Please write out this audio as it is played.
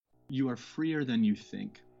You are freer than you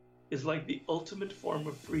think. Is like the ultimate form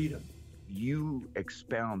of freedom. You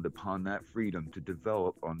expound upon that freedom to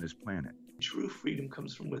develop on this planet. True freedom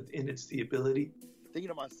comes from within. It's the ability. Thinking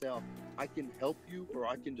to myself, I can help you or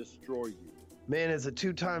I can destroy you. Man, as a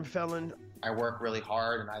two-time felon, I work really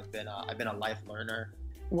hard, and I've been a life learner.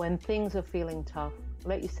 When things are feeling tough,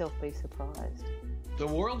 let yourself be surprised. The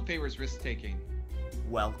world favors risk-taking.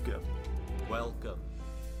 Welcome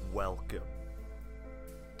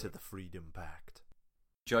to the Freedom Pact.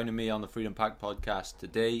 Joining me on the Freedom Pact podcast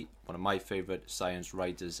today, one of my favourite science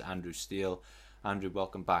writers, Andrew Steele. Andrew,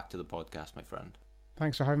 welcome back to the podcast, my friend.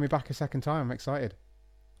 Thanks for having me back a second time. I'm excited.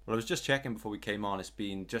 Well, I was just checking before we came on. It's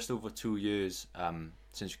been just over 2 years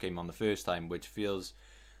since you came on the first time, which feels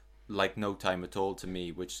like no time at all to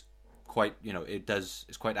me, which quite,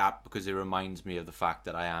 it's quite apt because it reminds me of the fact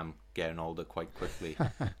that I am getting older quite quickly,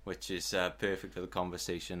 which is perfect for the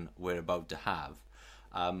conversation we're about to have.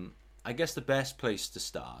 I guess the best place to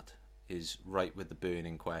start is right with the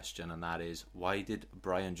burning question, and that is, why did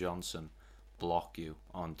Bryan Johnson block you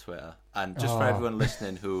on Twitter? And just for everyone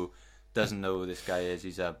listening who doesn't know who this guy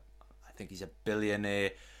is, I think he's a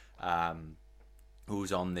billionaire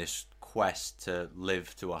who's on this quest to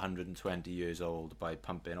live to 120 years old by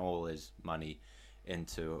pumping all his money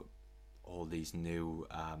into all these new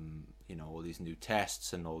all these new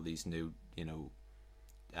tests and all these new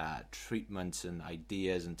treatments and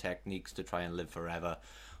ideas and techniques to try and live forever.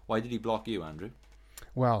 Why did he block you, Andrew?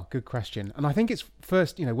 Well, good question. And I think it's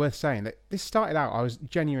first, worth saying that this started out, I was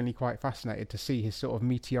genuinely quite fascinated to see his sort of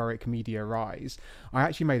meteoric media rise. I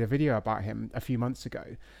actually made a video about him a few months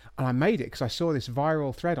ago, and I made it because I saw this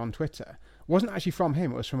viral thread on Twitter. It wasn't actually from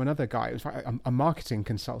him, it was from another guy. It was a marketing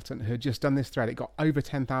consultant who had just done this thread. It got over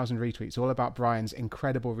 10,000 retweets, all about Bryan's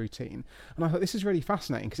incredible routine. And I thought, this is really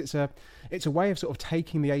fascinating because it's a way of sort of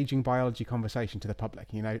taking the aging biology conversation to the public.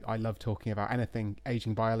 I love talking about anything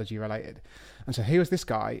aging biology related. And so here was this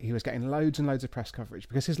guy, he was getting loads and loads of press coverage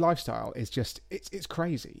because his lifestyle is just, it's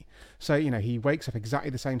crazy. So, he wakes up exactly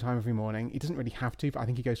the same time every morning. He doesn't really have to, but I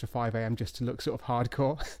think he goes for 5 a.m. just to look sort of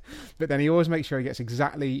hardcore. But then he always makes sure he gets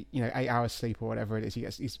exactly, 8 hours sleep or whatever it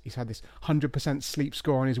is. He's had this 100% sleep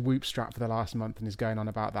score on his Whoop strap for the last month and is going on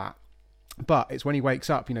about that. But it's when he wakes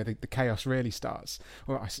up, the chaos really starts.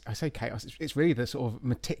 Well, I say chaos, it's really the sort of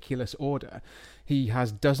meticulous order. He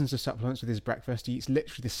has dozens of supplements with his breakfast. He eats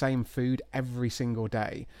literally the same food every single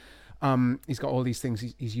day. He's got all these things.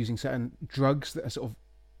 He's using certain drugs that are sort of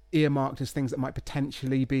earmarked as things that might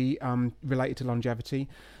potentially be related to longevity.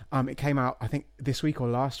 It came out, I think, this week or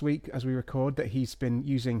last week as we record, that he's been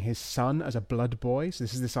using his son as a blood boy. So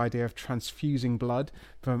this is this idea of transfusing blood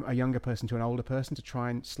from a younger person to an older person to try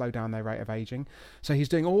and slow down their rate of aging. So he's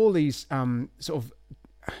doing all these sort of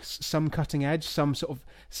some cutting edge, some sort of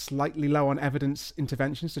slightly low on evidence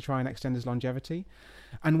interventions to try and extend his longevity.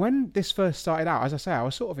 And when this first started out, as I say, I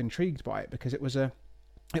was sort of intrigued by it because it was a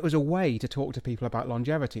way to talk to people about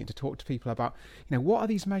longevity and to talk to people about, what are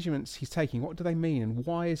these measurements he's taking? What do they mean? And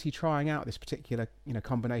why is he trying out this particular,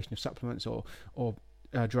 combination of supplements or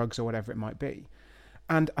drugs or whatever it might be?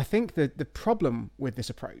 And I think that the problem with this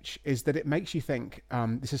approach is that it makes you think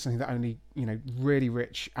this is something that only, really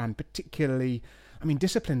rich and particularly,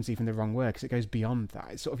 discipline's even the wrong word because it goes beyond that.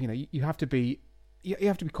 It's sort of, you have to be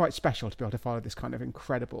quite special to be able to follow this kind of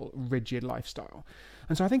incredible, rigid lifestyle.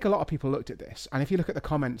 And so I think a lot of people looked at this. And if you look at the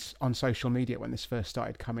comments on social media when this first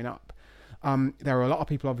started coming up, there were a lot of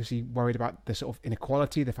people obviously worried about the sort of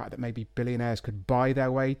inequality, the fact that maybe billionaires could buy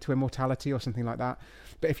their way to immortality or something like that.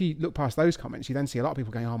 But if you look past those comments, you then see a lot of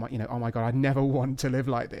people going, oh my God, I'd never want to live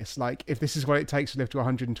like this. Like, if this is what it takes to live to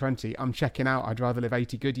 120, I'm checking out. I'd rather live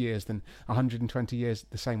 80 good years than 120 years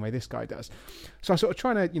the same way this guy does. So I was sort of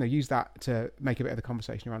trying to, use that to make a bit of the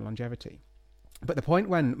conversation around longevity. But the point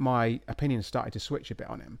when my opinion started to switch a bit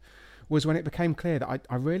on him was when it became clear that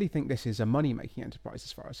I really think this is a money-making enterprise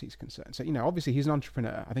as far as he's concerned. So, obviously he's an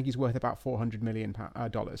entrepreneur. I think he's worth about $400 million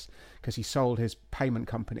because he sold his payment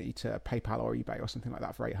company to PayPal or eBay or something like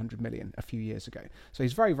that for $800 million a few years ago. So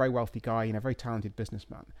he's a very, very wealthy guy, very talented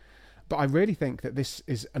businessman. But I really think that this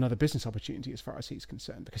is another business opportunity as far as he's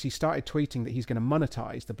concerned, because he started tweeting that he's going to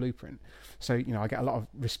monetize the blueprint. So, I get a lot of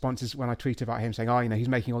responses when I tweet about him saying, he's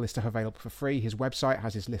making all this stuff available for free. His website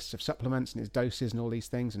has his lists of supplements and his doses and all these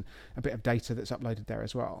things and a bit of data that's uploaded there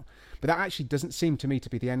as well. But that actually doesn't seem to me to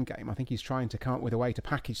be the end game. I think he's trying to come up with a way to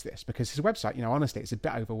package this because his website, honestly, it's a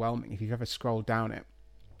bit overwhelming if you've ever scrolled down it.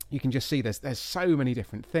 you can just see there's so many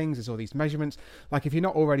different things. There's all these measurements. Like, if you're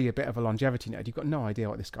not already a bit of a longevity nerd, you've got no idea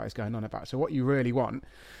what this guy's going on about. So what you really want,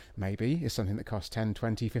 maybe, is something that costs $10,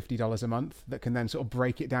 $20, $50 a month that can then sort of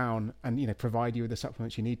break it down and, you know, provide you with the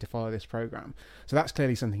supplements you need to follow this program. So that's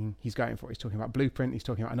clearly something he's going for. He's talking about Blueprint. He's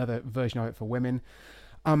talking about another version of it for women.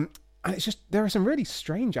 And it's just, there are some really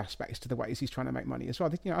strange aspects to the ways he's trying to make money as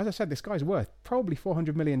well. You know, as I said, this guy's worth probably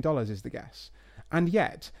 $400 million is the guess. And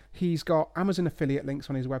yet, he's got Amazon affiliate links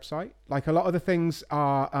on his website. Like, a lot of the things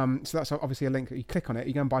are, so that's obviously a link that you click on it,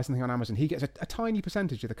 you go and buy something on Amazon. He gets a tiny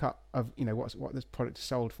percentage of the cut of, you know, what this product is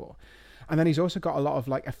sold for. And then he's also got a lot of,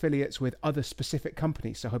 like, affiliates with other specific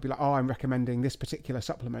companies. So he'll be like, oh, I'm recommending this particular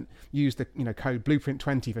supplement. Use the, you know, code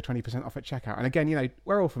Blueprint20 for 20% off at checkout. And again, you know,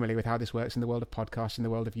 we're all familiar with how this works in the world of podcasts, in the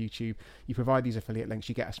world of YouTube. You provide these affiliate links,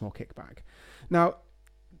 you get a small kickback. Now,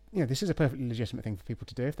 you know, this is a perfectly legitimate thing for people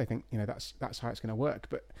to do if they think, you know, that's how it's going to work.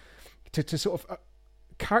 But to sort of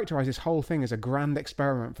characterize this whole thing as a grand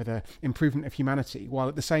experiment for the improvement of humanity, while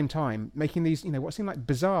at the same time making these, you know, what seem like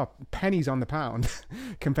bizarre pennies on the pound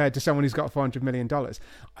compared to someone who's got $400 million,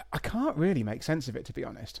 I can't really make sense of it, to be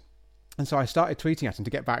honest. And so I started tweeting at him,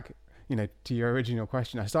 to get back, you know, to your original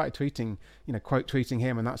question. I started tweeting, you know, quote tweeting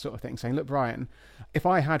him and that sort of thing, saying, look, Bryan, if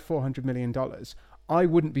I had $400 million, I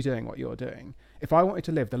wouldn't be doing what you're doing. If I wanted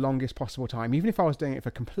to live the longest possible time, even if I was doing it for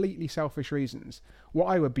completely selfish reasons, what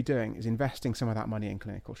I would be doing is investing some of that money in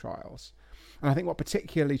clinical trials. And I think what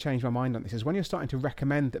particularly changed my mind on this is when you're starting to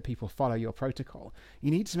recommend that people follow your protocol,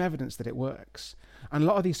 you need some evidence that it works. And a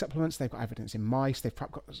lot of these supplements, they've got evidence in mice, they've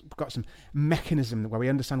got some mechanism where we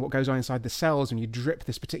understand what goes on inside the cells when you drip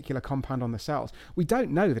this particular compound on the cells. We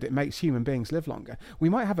don't know that it makes human beings live longer. We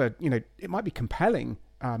might have it might be compelling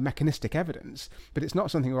mechanistic evidence, but it's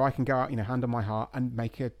not something where I can go out, you know, hand on my heart and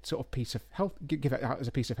make a sort of piece of health, give it out as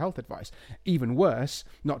a piece of health advice. Even worse,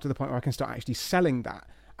 not to the point where I can start actually selling that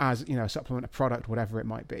as, you know, a supplement, a product, whatever it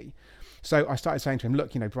might be. So I started saying to him,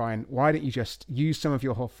 look, you know, Bryan, why don't you just use some of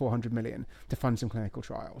your 400 million to fund some clinical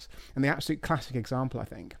trials? And the absolute classic example, I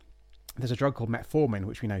think, there's a drug called metformin,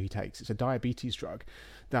 which we know he takes. It's a diabetes drug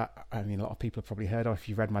that, I mean, a lot of people have probably heard of. If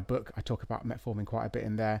you've read my book, I talk about metformin quite a bit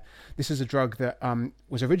in there. This is a drug that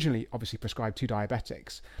was originally obviously prescribed to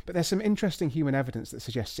diabetics, but there's some interesting human evidence that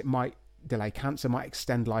suggests it might delay cancer, might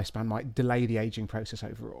extend lifespan, might delay the aging process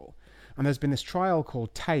overall. And there's been this trial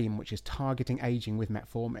called TAME, which is targeting aging with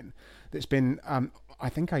metformin, that's been, I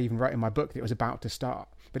think I even wrote in my book that it was about to start.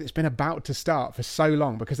 But it's been about to start for so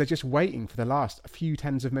long because they're just waiting for the last few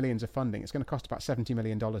tens of millions of funding. It's going to cost about $70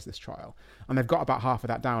 million, this trial. And they've got about half of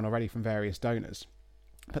that down already from various donors.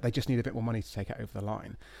 But they just need a bit more money to take it over the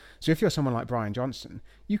line. So if you're someone like Bryan Johnson,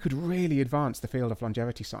 you could really advance the field of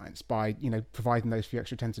longevity science by, you know, providing those few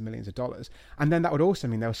extra tens of millions of dollars. And then that would also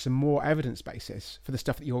mean there was some more evidence basis for the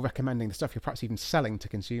stuff that you're recommending, the stuff you're perhaps even selling to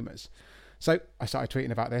consumers. So I started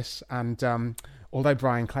tweeting about this, and although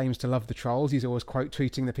Bryan claims to love the trolls, he's always quote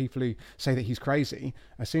tweeting the people who say that he's crazy.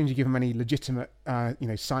 As soon as you give him any legitimate, you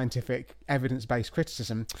know, scientific, evidence-based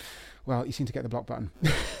criticism, well, you seem to get the block button.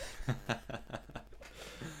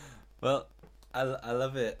 Well, I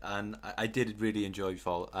love it, and I did really enjoy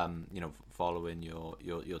following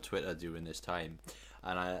your Twitter during this time,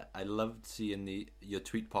 and I loved seeing your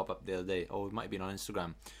tweet pop up the other day. Oh, it might have been on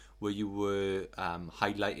Instagram, where you were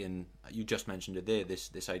highlighting. You just mentioned it there.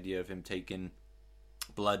 This idea of him taking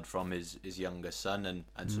blood from his younger son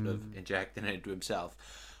and sort of injecting it into himself.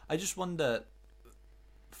 I just wonder,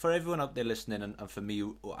 for everyone out there listening, and for me,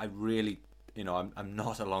 I really. You know, I'm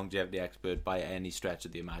not a longevity expert by any stretch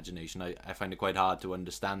of the imagination. I find it quite hard to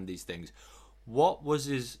understand these things. What was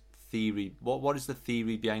his theory? What is the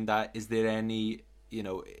theory behind that? Is there any, you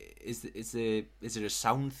know, is there a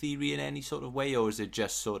sound theory in any sort of way, or is it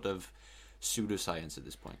just sort of pseudoscience at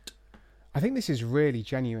this point? I think this is really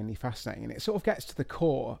genuinely fascinating, and it sort of gets to the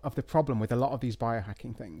core of the problem with a lot of these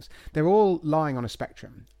biohacking things. They're all lying on a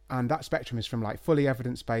spectrum, and that spectrum is from like fully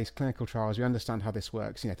evidence-based clinical trials. We understand how this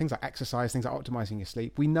works. You know, things like exercise, things like optimizing your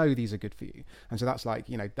sleep. We know these are good for you, and so that's like,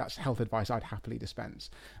 you know, that's health advice I'd happily dispense.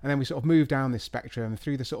 And then we sort of move down this spectrum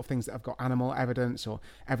through the sort of things that have got animal evidence or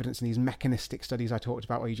evidence in these mechanistic studies I talked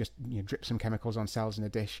about, where you just, you know, drip some chemicals on cells in a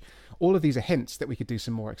dish. All of these are hints that we could do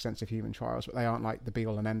some more extensive human trials, but they aren't like the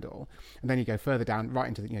be-all and end-all. And then you go further down, right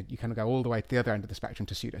into the, you know, you kind of go all the way to the other end of the spectrum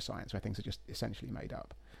to pseudoscience, where things are just essentially made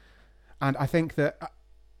up. And I think that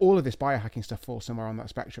all of this biohacking stuff falls somewhere on that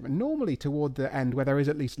spectrum, and normally toward the end where there is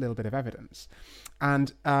at least a little bit of evidence.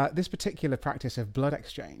 And this particular practice of blood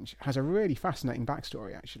exchange has a really fascinating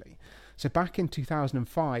backstory, actually. So back in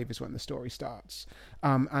 2005 is when the story starts.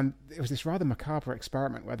 And it was this rather macabre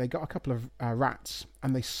experiment where they got a couple of rats,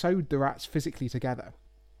 and they sewed the rats physically together.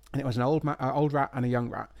 and it was an old rat and a young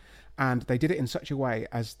rat. And they did it in such a way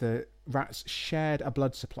as the rats shared a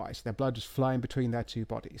blood supply, so their blood was flowing between their two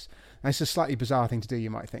bodies. Now, this is a slightly bizarre thing to do, you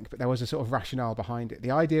might think, but there was a sort of rationale behind it. The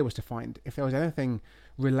idea was to find if there was anything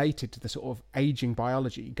related to the sort of aging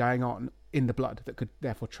biology going on in the blood that could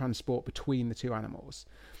therefore transport between the two animals.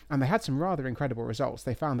 And they had some rather incredible results.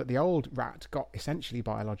 They found that the old rat got essentially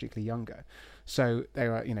biologically younger. So they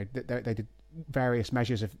were, they did various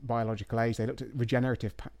measures of biological age. They looked at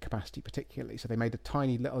regenerative capacity particularly. So they made a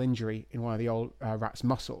tiny little injury in one of the old rat's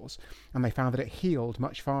muscles, and they found that it healed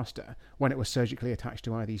much faster when it was surgically attached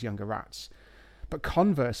to one of these younger rats. But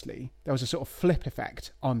conversely, there was a sort of flip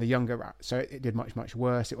effect on the younger rat. So it did much, much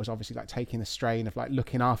worse. It was obviously like taking the strain of like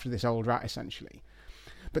looking after this old rat essentially.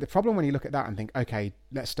 But the problem when you look at that and think, okay,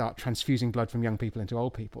 let's start transfusing blood from young people into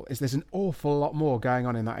old people, is there's an awful lot more going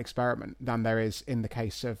on in that experiment than there is in the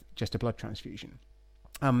case of just a blood transfusion.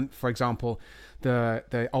 For example,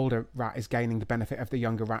 the older rat is gaining the benefit of the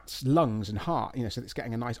younger rat's lungs and heart, so it's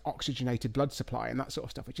getting a nice oxygenated blood supply and that sort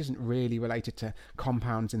of stuff, which isn't really related to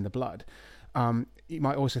compounds in the blood. You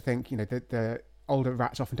might also think, that the older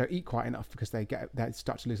rats often don't eat quite enough because they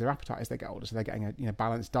start to lose their appetite as they get older, so they're getting a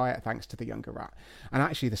balanced diet thanks to the younger rat. And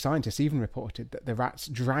actually, the scientists even reported that the rats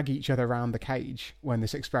drag each other around the cage when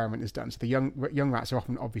this experiment is done. So the young rats are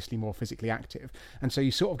often obviously more physically active, and so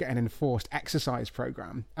you sort of get an enforced exercise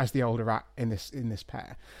program as the older rat in this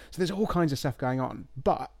pair. So there's all kinds of stuff going on.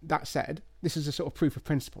 But that said, this is a sort of proof of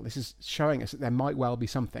principle. This is showing us that there might well be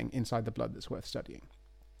something inside the blood that's worth studying.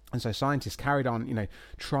 And so scientists carried on,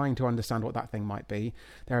 trying to understand what that thing might be.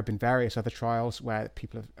 There have been various other trials where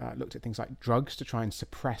people have looked at things like drugs to try and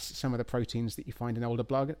suppress some of the proteins that you find in older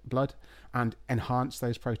blood and enhance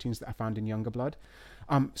those proteins that are found in younger blood.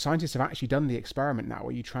 Scientists have actually done the experiment now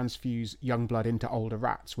where you transfuse young blood into older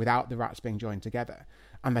rats without the rats being joined together.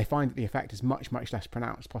 And they find that the effect is much, much less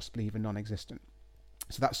pronounced, possibly even non-existent.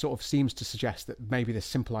 So that sort of seems to suggest that maybe this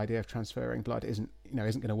simple idea of transferring blood isn't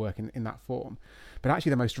going to work in that form. But actually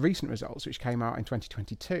the most recent results, which came out in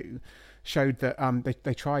 2022, showed that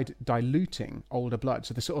they tried diluting older blood.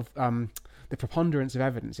 So the sort of the preponderance of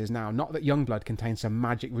evidence is now not that young blood contains some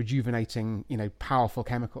magic rejuvenating, powerful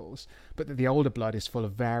chemicals, but that the older blood is full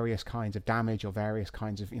of various kinds of damage or various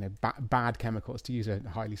kinds of, bad chemicals, to use a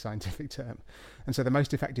highly scientific term. And so the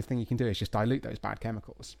most effective thing you can do is just dilute those bad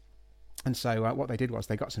chemicals. And so what they did was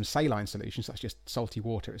they got some saline solutions. That's just salty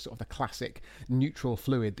water. It's sort of the classic neutral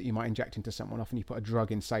fluid that you might inject into someone. Often you put a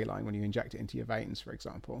drug in saline when you inject it into your veins, for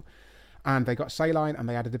example. And they got saline and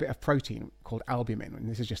they added a bit of protein called albumin. And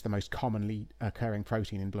this is just the most commonly occurring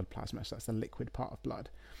protein in blood plasma. So that's the liquid part of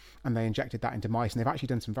blood. And they injected that into mice. And they've actually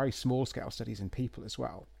done some very small scale studies in people as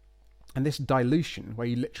well. And this dilution, where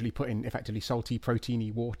you literally put in effectively salty,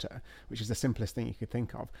 proteiny water, which is the simplest thing you could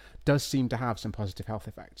think of, does seem to have some positive health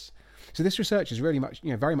effects. So this research is really much,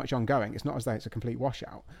 very much ongoing. It's not as though it's a complete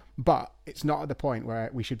washout, but it's not at the point where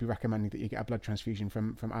we should be recommending that you get a blood transfusion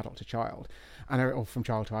from adult to child, or from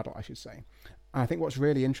child to adult, I should say. And I think what's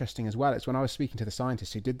really interesting as well is when I was speaking to the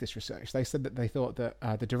scientists who did this research, they said that they thought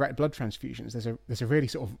that the direct blood transfusions, there's a really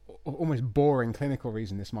sort of almost boring clinical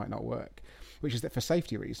reason this might not work, which is that for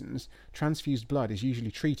safety reasons, transfused blood is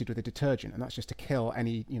usually treated with a detergent, and that's just to kill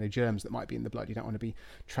any germs that might be in the blood. You don't want to be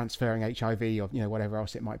transferring HIV or whatever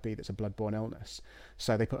else it might be that's a bloodborne illness.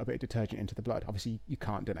 So they put a bit of detergent into the blood. Obviously, you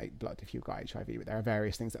can't donate blood if you've got HIV, but there are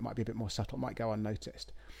various things that might be a bit more subtle, might go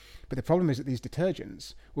unnoticed. But the problem is that these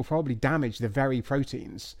detergents will probably damage the very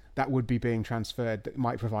proteins that would be being transferred that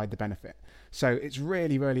might provide the benefit. So it's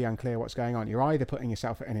really, really unclear what's going on. You're either putting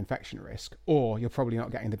yourself at an infection risk, or you're probably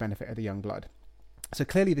not getting the benefit of the young blood. So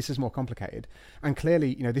clearly this is more complicated, and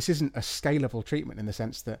clearly this isn't a scalable treatment in the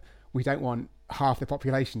sense that we don't want half the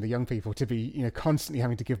population, the young people, to be constantly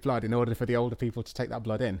having to give blood in order for the older people to take that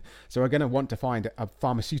blood in. So we're going to want to find a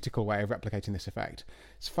pharmaceutical way of replicating this effect.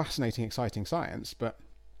 It's fascinating, exciting science, but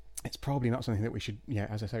it's probably not something that we should,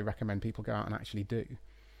 as I say, recommend people go out and actually do.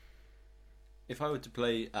 If I were to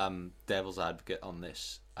play devil's advocate on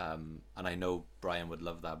this, and I know Bryan would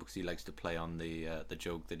love that because he likes to play on the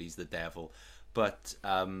joke that he's the devil, but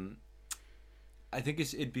I think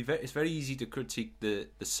it's very easy to critique the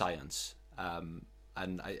science,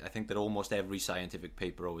 and I think that almost every scientific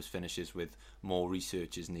paper always finishes with more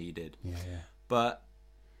research is needed. Yeah. But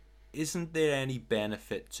isn't there any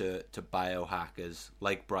benefit to biohackers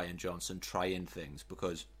like Bryan Johnson trying things?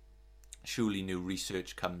 Because surely new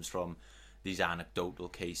research comes from these anecdotal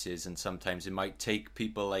cases, and sometimes it might take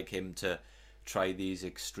people like him to try these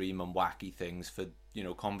extreme and wacky things for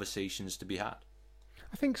conversations to be had.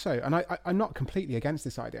 I think so, and I'm not completely against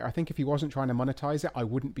this idea. I think if he wasn't trying to monetize it, I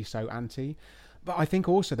wouldn't be so anti. But I think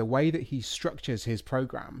also the way that he structures his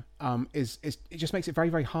program is it just makes it very,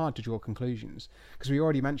 very hard to draw conclusions. Because we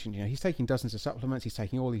already mentioned, he's taking dozens of supplements, he's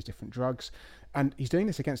taking all these different drugs, and he's doing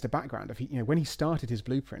this against a background of, when he started his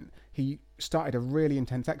blueprint, he started a really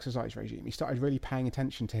intense exercise regime. He started really paying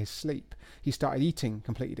attention to his sleep. He started eating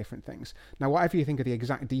completely different things. Now, whatever you think of the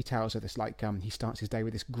exact details of this, like he starts his day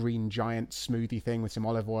with this green giant smoothie thing with some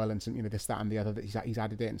olive oil and some, this, that, and the other that he's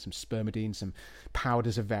added in, some spermidine, some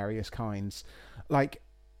powders of various kinds. Like,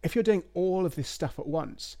 if you're doing all of this stuff at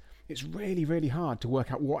once, it's really, really hard to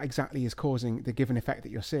work out what exactly is causing the given effect that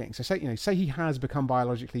you're seeing. So say he has become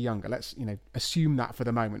biologically younger. Let's, assume that for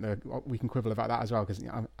the moment. We can quibble about that as well, because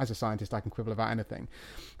as a scientist, I can quibble about anything.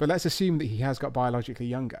 But let's assume that he has got biologically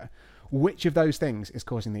younger. Which of those things is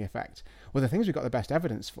causing the effect? Well, the things we've got the best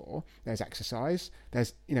evidence for, there's exercise,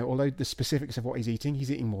 there's, although the specifics of what he's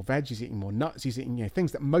eating more veg, he's eating more nuts, he's eating,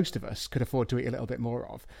 things that most of us could afford to eat a little bit more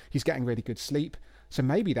of. He's getting really good sleep. So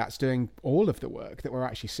maybe that's doing all of the work that we're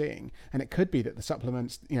actually seeing. And it could be that the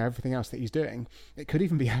supplements, everything else that he's doing, it could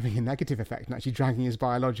even be having a negative effect and actually dragging his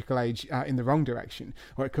biological age in the wrong direction.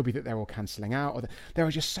 Or it could be that they're all cancelling out. Or there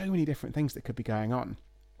are just so many different things that could be going on.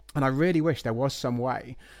 And I really wish there was some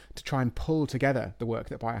way to try and pull together the work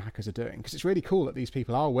that biohackers are doing, because it's really cool that these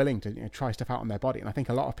people are willing to try stuff out on their body. And I think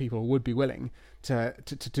a lot of people would be willing to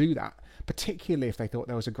do that, particularly if they thought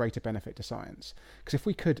there was a greater benefit to science. Because if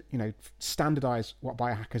we could, standardize what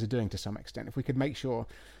biohackers are doing to some extent, if we could make sure,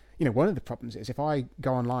 one of the problems is if I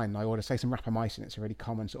go online and I order, say, some rapamycin, it's a really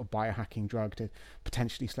common sort of biohacking drug to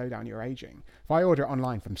potentially slow down your aging. If I order it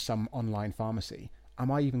online from some online pharmacy, am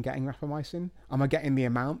I even getting rapamycin? Am I getting the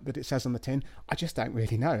amount that it says on the tin? I just don't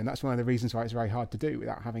really know. And that's one of the reasons why it's very hard to do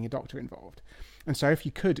without having a doctor involved. And so if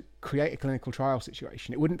you could create a clinical trial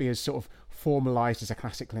situation, it wouldn't be as sort of formalized as a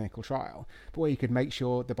classic clinical trial, but where you could make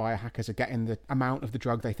sure the biohackers are getting the amount of the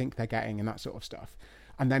drug they think they're getting and that sort of stuff.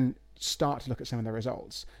 And then start to look at some of the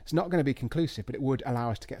results. It's not going to be conclusive, but it would allow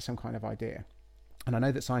us to get some kind of idea. And I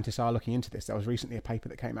know that scientists are looking into this. There was recently a paper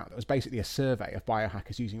that came out that was basically a survey of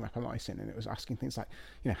biohackers using rapamycin, and it was asking things like,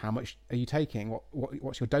 how much are you taking?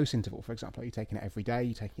 What's your dose interval, for example? Are you taking it every day? Are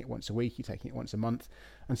you taking it once a week? Are you taking it once a month?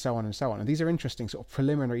 And so on and so on. And these are interesting sort of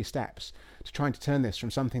preliminary steps to trying to turn this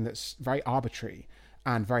from something that's very arbitrary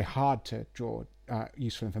and very hard to draw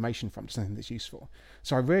useful information from to something that's useful.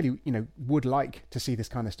 So I really, would like to see this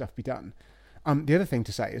kind of stuff be done. The other thing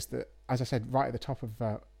to say is that, as I said right at the top of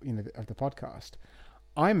the podcast,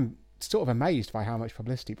 I'm sort of amazed by how much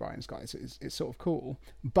publicity Bryan's got. It's sort of cool.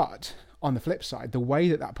 But on the flip side, the way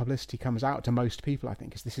that publicity comes out to most people, I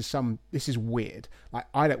think, is this is weird. Like,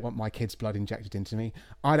 I don't want my kid's blood injected into me.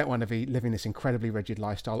 I don't want to be living this incredibly rigid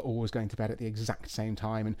lifestyle, always going to bed at the exact same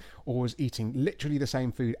time and always eating literally the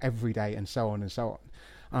same food every day, and so on and so on.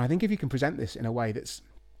 And I think if you can present this in a way that's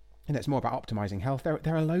it's more about optimizing health,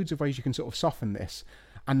 there are loads of ways you can sort of soften this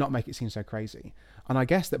and not make it seem so crazy. And I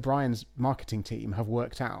guess that Bryan's marketing team have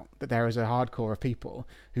worked out that there is a hardcore of people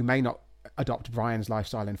who may not adopt Bryan's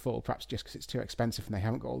lifestyle in full, perhaps just because it's too expensive and they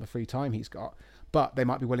haven't got all the free time he's got, but they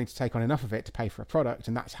might be willing to take on enough of it to pay for a product,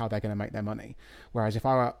 and that's how they're going to make their money. Whereas if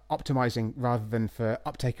I were optimizing rather than for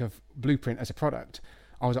uptake of Blueprint as a product,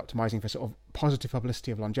 I was optimizing for sort of positive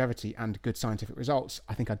publicity of longevity and good scientific results,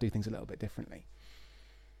 I think I'd do things a little bit differently.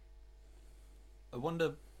 I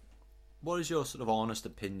wonder, what is your sort of honest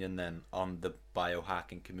opinion then on the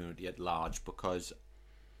biohacking community at large? Because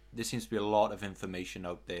there seems to be a lot of information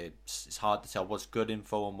out there. It's hard to tell what's good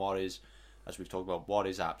info and what is, as we've talked about, what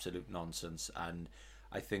is absolute nonsense. And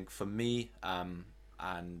I think for me,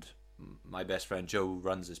 and my best friend Joe, who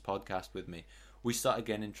runs this podcast with me, we started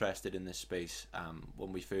getting interested in this space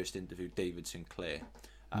when we first interviewed David Sinclair.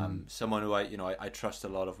 Someone who I trust a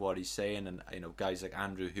lot of what he's saying, and guys like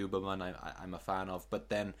Andrew Huberman I'm a fan of. But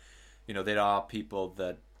then there are people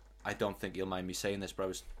that, I don't think you'll mind me saying this, but I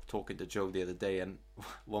was talking to Joe the other day, and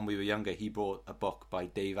when we were younger he bought a book by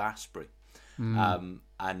Dave Asprey,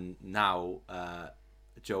 and now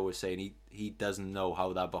Joe was saying he doesn't know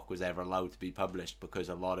how that book was ever allowed to be published, because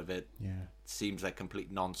a lot of it seems like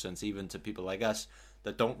complete nonsense even to people like us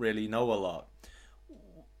that don't really know a lot.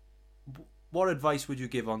 What advice would you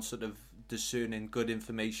give on sort of discerning good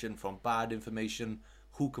information from bad information?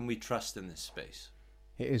 Who can we trust in this space?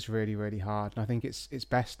 It is really, really hard. And I think it's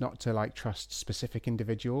best not to trust specific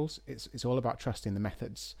individuals. It's all about trusting the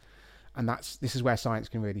methods. And this is where science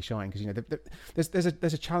can really shine, because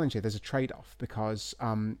there's a challenge here. There's a trade-off, because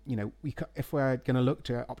if we're going to look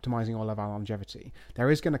to optimizing all of our longevity,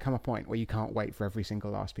 there is going to come a point where you can't wait for every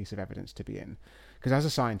single last piece of evidence to be in. Because as a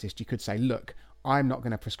scientist, you could say, look, I'm not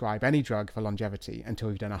going to prescribe any drug for longevity until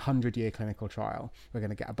we've done a 100-year clinical trial. We're going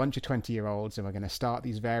to get a bunch of 20-year-olds and we're going to start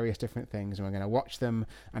these various different things and we're going to watch them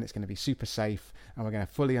and it's going to be super safe and we're going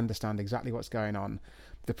to fully understand exactly what's going on.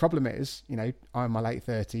 The problem is, I'm in my late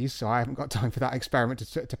 30s, so I haven't got time for that experiment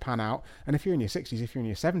to pan out. And if you're in your 60s, if you're in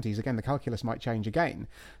your 70s, again, the calculus might change again.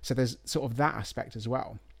 So there's sort of that aspect as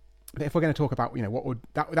well. But if we're going to talk about, what would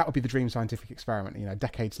that would be the dream scientific experiment,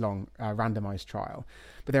 decades-long randomized trial.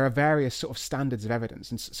 But there are various sort of standards of evidence,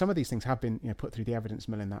 and some of these things have been put through the evidence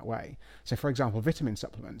mill in that way. So, for example, vitamin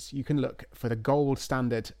supplements, you can look for the gold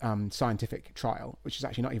standard scientific trial, which is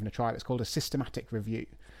actually not even a trial; it's called a systematic review.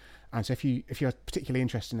 And so, if you're particularly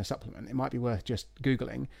interested in a supplement, it might be worth just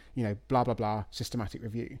googling, blah blah blah systematic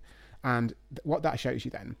review, and what that shows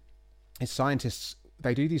you then is scientists.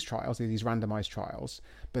 They do these trials, these randomized trials,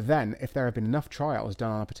 but then if there have been enough trials done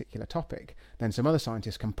on a particular topic, then some other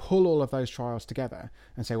scientists can pull all of those trials together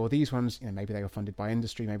and say, well, these ones, maybe they were funded by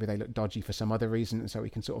industry, maybe they look dodgy for some other reason, and so we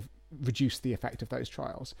can sort of reduce the effect of those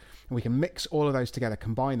trials. And we can mix all of those together,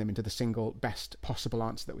 combine them into the single best possible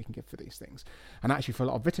answer that we can give for these things. And actually for a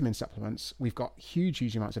lot of vitamin supplements, we've got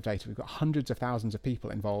huge amounts of data. We've got hundreds of thousands of people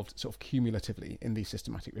involved sort of cumulatively in these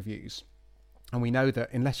systematic reviews. And we know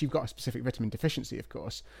that unless you've got a specific vitamin deficiency, of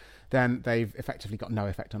course, then they've effectively got no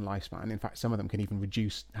effect on lifespan. In fact, some of them can even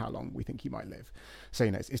reduce how long we think you might live. So,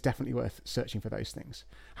 it's definitely worth searching for those things.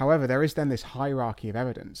 However, there is then this hierarchy of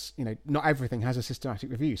evidence. Not everything has a systematic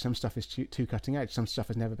review. Some stuff is too cutting edge. Some stuff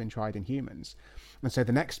has never been tried in humans. And so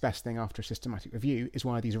the next best thing after a systematic review is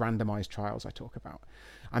one of these randomized trials I talk about.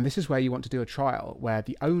 And this is where you want to do a trial where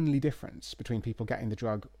the only difference between people getting the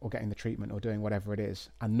drug or getting the treatment or doing whatever it is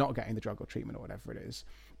and not getting the drug or treatment or whatever it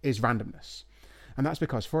is randomness. And that's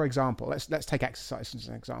because, for example, let's take exercise as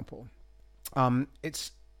an example.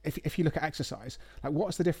 It's if you look at exercise, like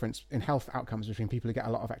what's the difference in health outcomes between people who get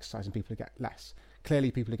a lot of exercise and people who get less?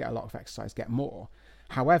 Clearly, people who get a lot of exercise get more.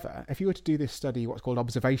 However, if you were to do this study, what's called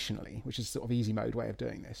observationally, which is a sort of easy mode way of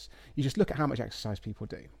doing this, you just look at how much exercise people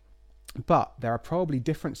do. But there are probably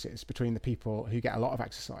differences between the people who get a lot of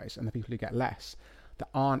exercise and the people who get less that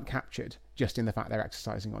aren't captured just in the fact they're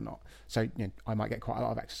exercising or not. So, I might get quite a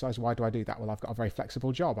lot of exercise. Why do I do that? Well, I've got a very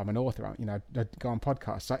flexible job. I'm an author. I go on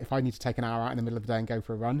podcasts. So if I need to take an hour out in the middle of the day and go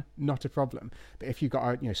for a run, not a problem. But if you've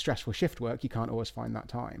got a stressful shift work, you can't always find that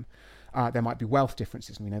time. There might be wealth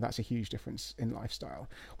differences, and we know that's a huge difference in lifestyle.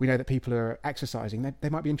 We know that people who are exercising, they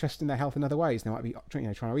might be interested in their health in other ways. They might be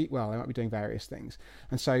trying to eat well. They might be doing various things.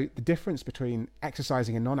 And so the difference between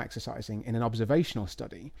exercising and non-exercising in an observational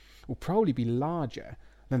study will probably be larger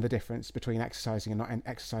than the difference between exercising and not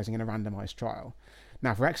exercising in a randomized trial.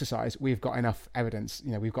 Now, for exercise, we've got enough evidence.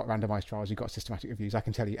 We've got randomized trials, we've got systematic reviews. I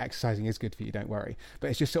can tell you exercising is good for you, don't worry. But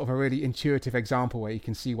it's just sort of a really intuitive example where you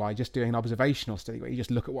can see why just doing an observational study where you just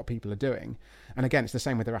look at what people are doing. And again, it's the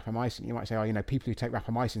same with the rapamycin. You might say, people who take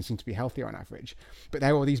rapamycin seem to be healthier on average. But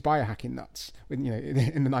they're all these biohacking nuts,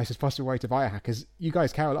 in the nicest possible way to biohack, because you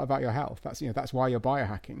guys care a lot about your health. That's why you're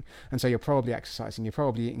biohacking. And so you're probably exercising, you're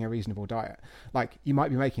probably eating a reasonable diet. Like, you might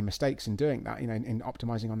be making mistakes in doing that, in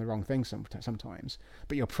optimizing on the wrong things sometimes.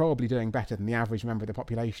 But you're probably doing better than the average member of the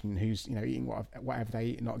population who's eating whatever they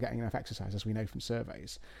eat and not getting enough exercise, as we know from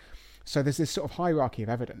surveys. So there's this sort of hierarchy of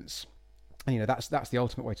evidence, and that's the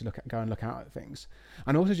ultimate way to go and look out at things,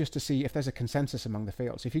 and also just to see if there's a consensus among the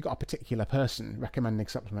field. So if you've got a particular person recommending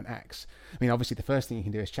supplement X, obviously the first thing you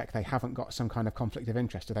can do is check they haven't got some kind of conflict of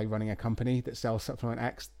interest. Are they running a company that sells supplement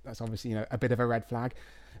X? That's obviously a bit of a red flag.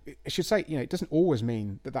 I should say, it doesn't always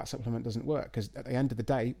mean that supplement doesn't work, because at the end of the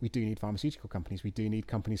day, we do need pharmaceutical companies. We do need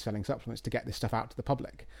companies selling supplements to get this stuff out to the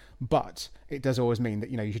public. But it does always mean that,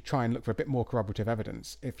 you should try and look for a bit more corroborative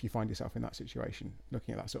evidence if you find yourself in that situation,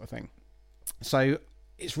 looking at that sort of thing. So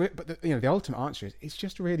the ultimate answer is it's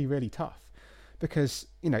just really, really tough, because,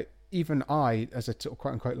 even I, as a sort of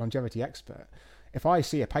quote unquote longevity expert, if I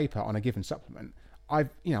see a paper on a given supplement, I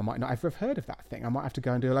might not ever have heard of that thing. I might have to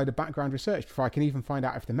go and do a load of background research before I can even find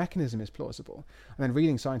out if the mechanism is plausible. And then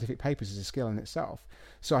reading scientific papers is a skill in itself.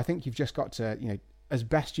 So I think you've just got to, as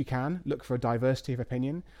best you can, look for a diversity of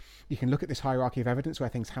opinion. You can look at this hierarchy of evidence where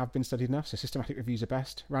things have been studied enough. So systematic reviews are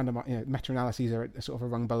best. Meta-analyses are sort of a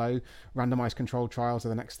rung below. Randomized controlled trials are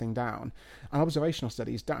the next thing down. And observational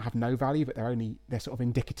studies don't have no value, but they're sort of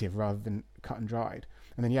indicative rather than cut and dried.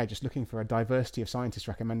 And then, just looking for a diversity of scientists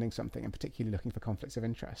recommending something, and particularly looking for conflicts of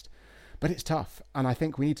interest. But it's tough, and I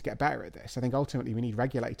think we need to get better at this. I think ultimately we need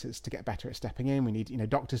regulators to get better at stepping in. We need,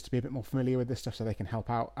 doctors to be a bit more familiar with this stuff so they can help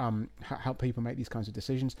out, help people make these kinds of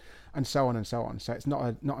decisions, and so on and so on. So it's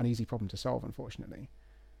not an easy problem to solve, unfortunately.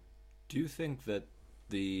 Do you think that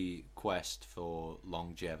the quest for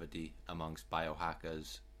longevity amongst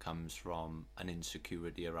biohackers comes from an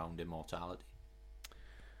insecurity around immortality?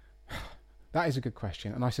 That is a good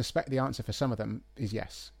question, and I suspect the answer for some of them is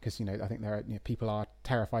yes, because I think there are people are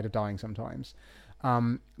terrified of dying sometimes,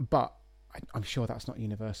 but I'm sure that's not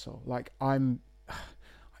universal. Like am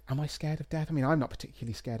I scared of death? I mean, I'm not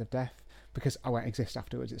particularly scared of death because I won't exist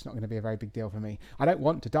afterwards. It's not going to be a very big deal for me. I don't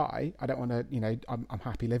want to die. I don't want to, I'm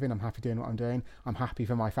happy living. I'm happy doing what I'm doing. I'm happy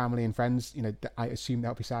for my family and friends. I assume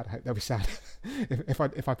they'll be sad. I hope they'll be sad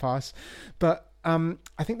if I pass. But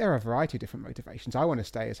I think there are a variety of different motivations. I want to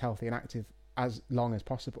stay as healthy and active as long as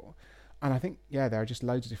possible. And I think, there are just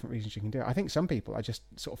loads of different reasons you can do it. I think some people are just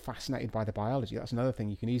sort of fascinated by the biology. That's another thing.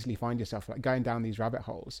 You can easily find yourself like going down these rabbit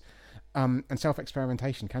holes. And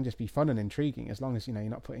self-experimentation can just be fun and intriguing as long as, you're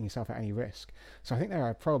not putting yourself at any risk. So I think there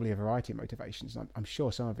are probably a variety of motivations. I'm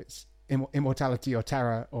sure some of it's immortality or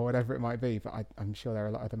terror or whatever it might be, but I'm sure there are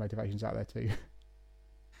a lot of other motivations out there too.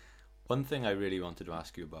 One thing I really wanted to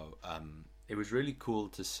ask you about, it was really cool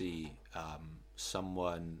to see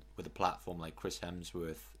someone with a platform like Chris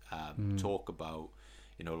Hemsworth talk about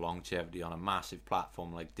longevity on a massive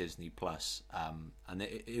platform like Disney Plus, and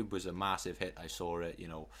it was a massive hit. I saw it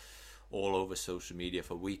all over social media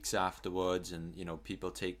for weeks afterwards, and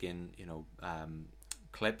people taking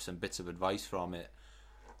clips and bits of advice from it.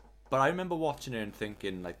 But I remember watching it and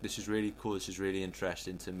thinking, like, this is really cool, this is really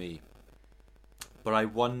interesting to me, but I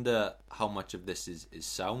wonder how much of this is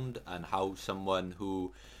sound, and how someone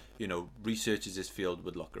who researches this field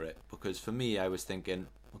would look at it. Because for me, I was thinking,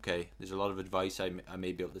 okay, there's a lot of advice I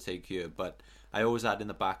may be able to take here, but I always had in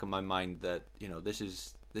the back of my mind that this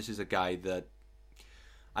is a guy that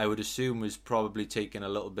I would assume was probably taking a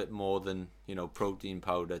little bit more than protein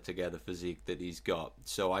powder to get the physique that he's got.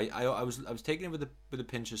 So I was taking it with a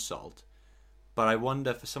pinch of salt. But I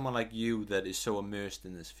wonder, for someone like you that is so immersed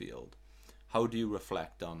in this field, how do you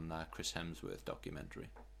reflect on Chris Hemsworth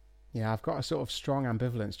documentary? Yeah, I've got a sort of strong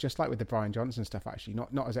ambivalence, just like with the Bryan Johnson stuff, actually.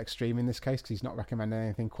 Not as extreme in this case, because he's not recommending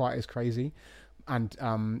anything quite as crazy. And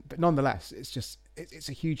but nonetheless, it's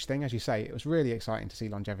a huge thing, as you say. It was really exciting to see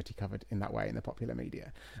longevity covered in that way in the popular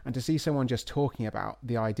media, and to see someone just talking about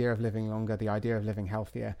the idea of living longer, the idea of living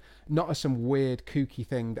healthier, not as some weird kooky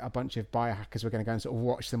thing that a bunch of biohackers were going to go and sort of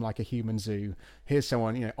watch them like a human zoo. Here's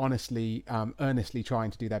someone honestly, earnestly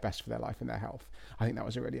trying to do their best for their life and their health. I think that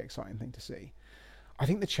was a really exciting thing to see. I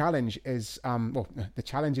think the challenge is, the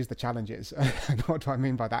challenge is the challenges. What do I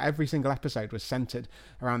mean by that? Every single episode was centered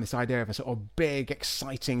around this idea of a sort of big,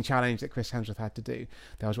 exciting challenge that Chris Hemsworth had to do.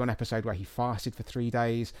 There was one episode where he fasted for 3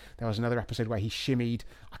 days. There was another episode where he shimmied,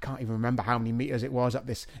 I can't even remember how many meters it was, up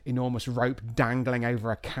this enormous rope dangling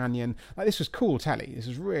over a canyon. Like, this was cool telly. This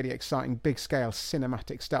was really exciting, big scale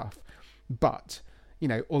cinematic stuff. But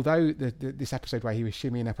although this episode where he was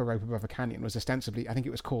shimmying up a rope above a canyon was ostensibly, I think it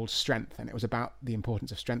was called Strength, and it was about the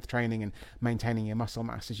importance of strength training and maintaining your muscle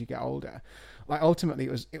mass as you get older. Like, ultimately,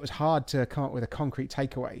 it was hard to come up with a concrete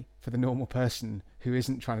takeaway for the normal person who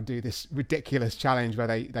isn't trying to do this ridiculous challenge where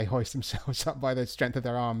they hoist themselves up by the strength of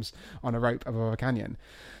their arms on a rope above a canyon.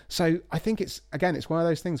 So I think it's one of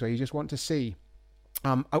those things where you just want to see.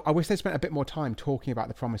 I wish they'd spent a bit more time talking about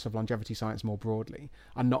the promise of longevity science more broadly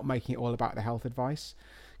and not making it all about the health advice.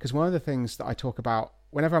 Because one of the things that I talk about,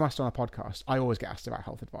 whenever I'm asked on a podcast, I always get asked about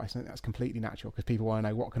health advice. I think that's completely natural because people want to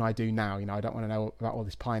know, what can I do now? I don't want to know about all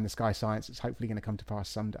this pie in the sky science that's hopefully going to come to pass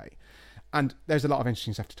someday. And there's a lot of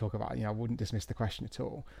interesting stuff to talk about. I wouldn't dismiss the question at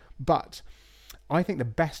all. But I think the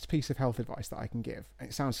best piece of health advice that I can give, and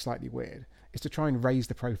it sounds slightly weird, is to try and raise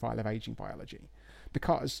the profile of aging biology.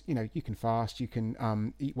 Because you can fast, you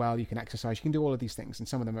can eat well, you can exercise, you can do all of these things, and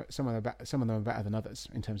some of them are better than others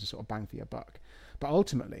in terms of sort of bang for your buck. But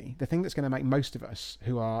ultimately, the thing that's going to make most of us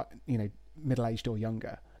who are middle-aged or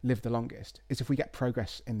younger live the longest is if we get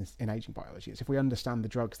progress in aging biology. It's if we understand the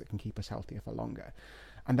drugs that can keep us healthier for longer.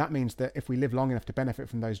 And that means that if we live long enough to benefit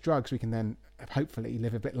from those drugs, we can then hopefully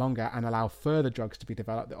live a bit longer and allow further drugs to be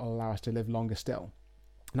developed that will allow us to live longer still.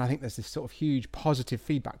 And I think there's this sort of huge positive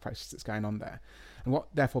feedback process that's going on there. And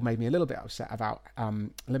what therefore made me a little bit upset about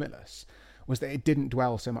Limitless was that it didn't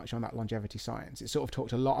dwell so much on that longevity science. It sort of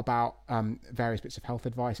talked a lot about various bits of health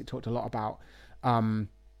advice. It talked a lot about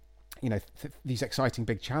these exciting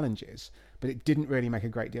big challenges, but it didn't really make a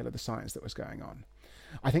great deal of the science that was going on.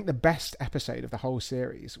 I think the best episode of the whole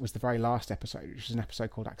series was the very last episode, which is an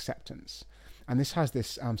episode called Acceptance. And this has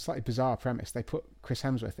this slightly bizarre premise. They put Chris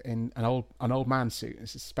Hemsworth in an old man suit.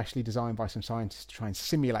 It's specially designed by some scientists to try and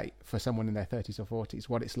simulate for someone in their 30s or 40s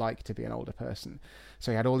what it's like to be an older person.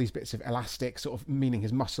 So he had all these bits of elastic, sort of meaning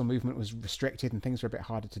his muscle movement was restricted and things were a bit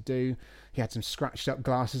harder to do. He had some scratched up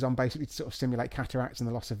glasses on, basically to sort of simulate cataracts and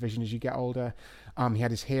the loss of vision as you get older. He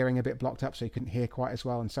had his hearing a bit blocked up so he couldn't hear quite as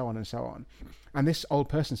well, and so on and so on. And this old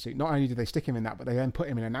person suit, not only did they stick him in that, but they then put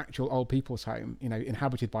him in an actual old people's home,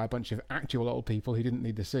 inhabited by a bunch of actual old people who didn't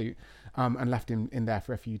need the suit, and left him in there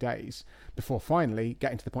for a few days before finally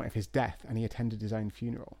getting to the point of his death, and he attended his own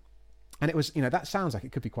funeral. And it was, that sounds like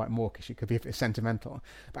it could be quite mawkish, it could be a bit sentimental,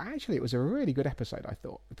 but actually it was a really good episode, I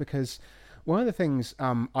thought, because one of the things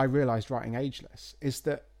I realised writing Ageless is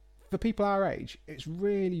that for people our age, it's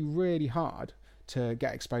really, really hard to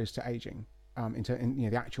get exposed to aging, into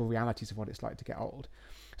the actual realities of what it's like to get old.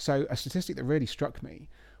 So a statistic that really struck me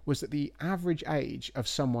was that the average age of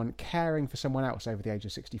someone caring for someone else over the age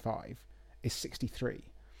of 65 is 63.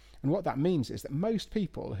 And what that means is that most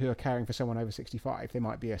people who are caring for someone over 65, they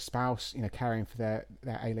might be a spouse, caring for their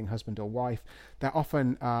ailing husband or wife. They're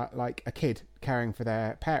often like a kid caring for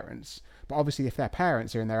their parents. But obviously if their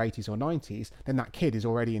parents are in their 80s or 90s, then that kid is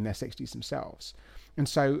already in their 60s themselves. And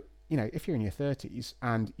so, if you're in your 30s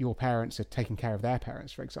and your parents are taking care of their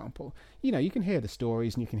parents, for example, you can hear the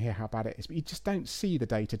stories and you can hear how bad it is, but you just don't see the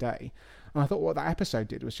day-to-day. And I thought what that episode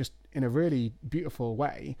did was just, in a really beautiful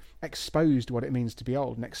way, exposed what it means to be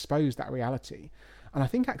old and exposed that reality. And I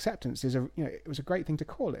think acceptance is it was a great thing to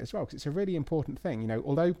call it as well, because it's a really important thing.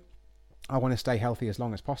 Although I want to stay healthy as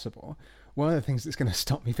long as possible, one of the things that's going to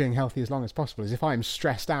stop me being healthy as long as possible is if I'm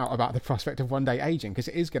stressed out about the prospect of one day aging, because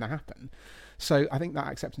it is going to happen. So I think that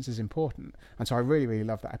acceptance is important. And so I really, really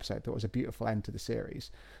loved that episode. Thought it was a beautiful end to the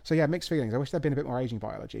series. So yeah, mixed feelings. I wish there'd been a bit more aging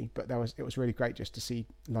biology, but it was really great just to see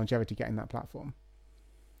longevity getting that platform.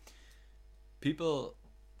 People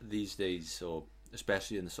these days, or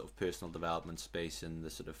especially in the sort of personal development space and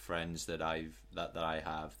the sort of friends that I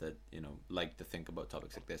have that like to think about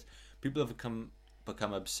topics like this, people have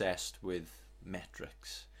become obsessed with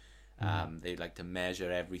metrics. They like to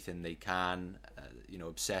measure everything they can,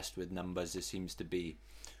 obsessed with numbers. There seems to be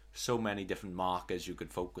so many different markers you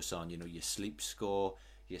could focus on, your sleep score,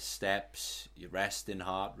 your steps, your resting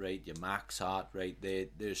heart rate, your max heart rate.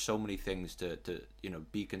 There's so many things to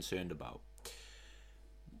be concerned about.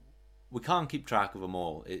 We can't keep track of them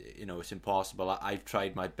all. It's impossible. I've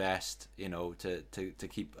tried my best, to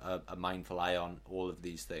keep a mindful eye on all of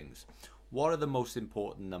these things. What are the most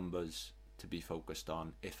important numbers to be focused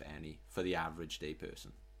on, if any, for the average day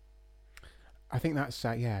person? I think that's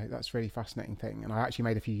a really fascinating thing, and I actually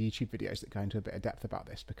made a few YouTube videos that go into a bit of depth about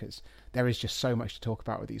this, because there is just so much to talk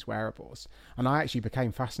about with these wearables. And I actually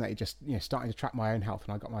became fascinated just starting to track my own health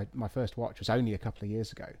when I got my first watch. Was only a couple of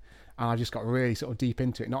years ago, and I just got really sort of deep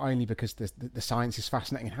into it, not only because the science is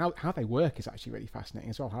fascinating, and how they work is actually really fascinating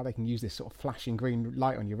as well, how they can use this sort of flashing green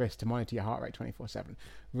light on your wrist to monitor your heart rate 24/7.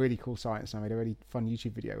 Really cool science, and I made a really fun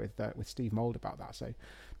YouTube video with Steve Mould about that, so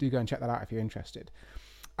do go and check that out if you're interested.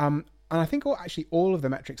 And I think actually all of the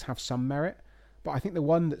metrics have some merit, but I think the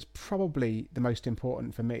one that's probably the most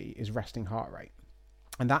important for me is resting heart rate.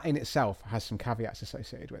 And that in itself has some caveats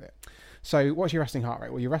associated with it. So what's your resting heart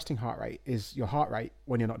rate? Well, your resting heart rate is your heart rate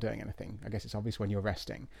when you're not doing anything. I guess it's obvious when you're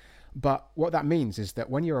resting. But what that means is that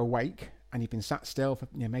when you're awake and you've been sat still for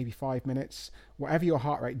maybe 5 minutes, whatever your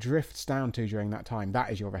heart rate drifts down to during that time,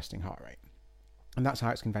 that is your resting heart rate. And that's how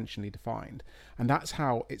it's conventionally defined. And that's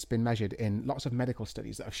how it's been measured in lots of medical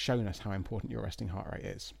studies that have shown us how important your resting heart rate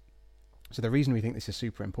is. So the reason we think this is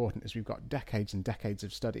super important is we've got decades and decades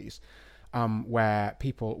of studies where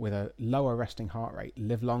people with a lower resting heart rate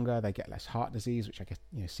live longer, they get less heart disease, which I guess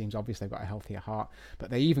seems obvious, they've got a healthier heart, but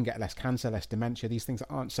they even get less cancer, less dementia, these things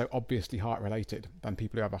that aren't so obviously heart related than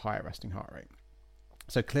people who have a higher resting heart rate.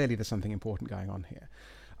 So clearly there's something important going on here.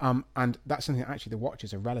 And that's something that actually the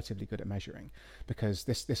watches are relatively good at measuring, because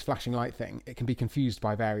this flashing light thing, it can be confused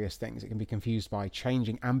by various things. It can be confused by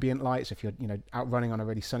changing ambient light. So if you're out running on a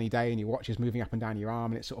really sunny day and your watch is moving up and down your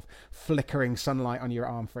arm and it's sort of flickering sunlight on your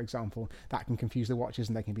arm, for example, that can confuse the watches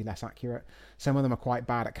and they can be less accurate. Some of them are quite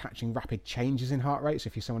bad at catching rapid changes in heart rate. So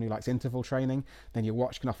if you're someone who likes interval training, then your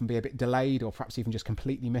watch can often be a bit delayed or perhaps even just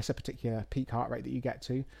completely miss a particular peak heart rate that you get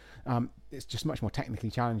to. It's just much more technically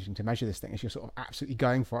challenging to measure this thing as you're sort of absolutely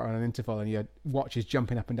going for it on an interval and your watch is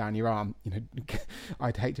jumping up and down your arm.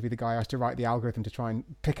 I'd hate to be the guy who has to write the algorithm to try and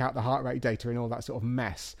pick out the heart rate data and all that sort of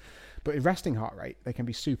mess. But with resting heart rate, they can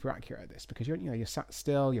be super accurate at this because you're sat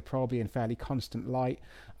still, you're probably in fairly constant light,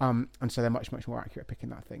 and so they're much more accurate at picking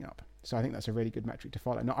that thing up. So I think that's a really good metric to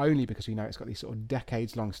follow. Not only because we know it's got these sort of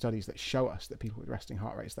decades-long studies that show us that people with resting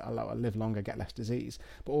heart rates that are lower live longer, get less disease,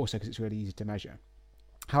 but also because it's really easy to measure.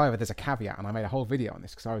 However, there's a caveat, and I made a whole video on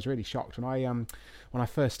this because I was really shocked when I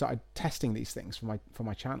first started testing these things for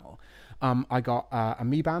my channel. I got a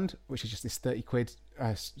Mi Band, which is just this 30 quid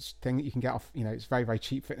thing that you can get off. It's very, very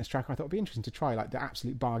cheap fitness tracker. I thought it'd be interesting to try like the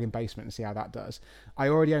absolute bargain basement and see how that does. I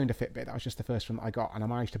already owned a Fitbit. That was just the first one that I got, and I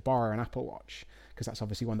managed to borrow an Apple Watch because that's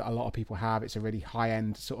obviously one that a lot of people have. It's a really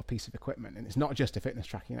high-end sort of piece of equipment, and it's not just a fitness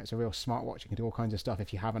tracking. It's a real smartwatch. You can do all kinds of stuff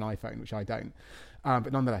if you have an iPhone, which I don't.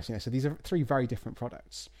 But nonetheless, so these are three very different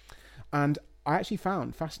products. And I actually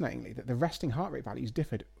found, fascinatingly, that the resting heart rate values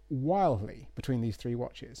differed wildly between these three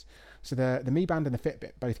watches. So the Mi Band and the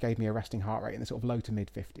Fitbit both gave me a resting heart rate in the sort of low to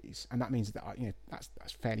mid 50s, and that means that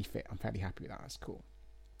that's fairly fit. I'm fairly happy with that. That's cool.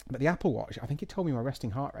 But the Apple Watch, I think it told me my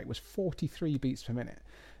resting heart rate was 43 beats per minute.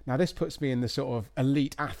 Now this puts me in the sort of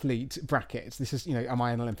elite athlete brackets. This is, am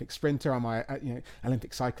I an Olympic sprinter? Am I,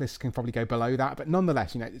 Olympic cyclists can probably go below that. But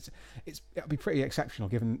nonetheless, it'll be pretty exceptional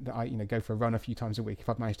given that I, go for a run a few times a week if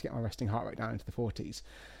I've managed to get my resting heart rate down into the 40s.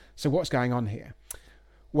 So what's going on here?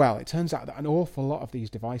 Well, it turns out that an awful lot of these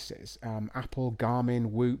devices, Apple, Garmin,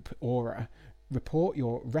 Whoop, Aura, report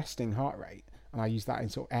your resting heart rate. And I use that in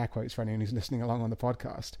sort of air quotes for anyone who's listening along on the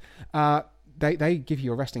podcast. They give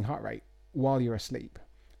you a resting heart rate while you're asleep.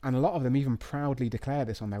 And a lot of them even proudly declare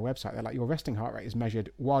this on their website. They're like, your resting heart rate is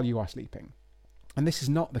measured while you are sleeping. And this is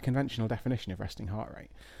not the conventional definition of resting heart rate,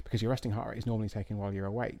 because your resting heart rate is normally taken while you're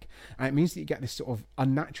awake. And it means that you get this sort of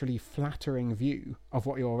unnaturally flattering view of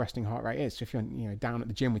what your resting heart rate is. So if you're down at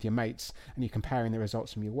the gym with your mates and you're comparing the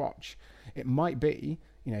results from your watch, it might be,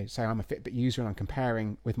 say I'm a Fitbit user and I'm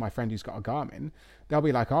comparing with my friend who's got a Garmin, they'll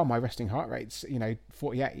be like, oh, my resting heart rate's,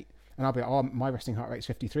 48. And I'll be like, oh, my resting heart rate's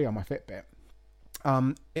 53 on my Fitbit.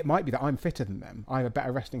 It might be that I'm fitter than them. I have a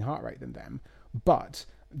better resting heart rate than them, but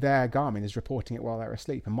their Garmin is reporting it while they're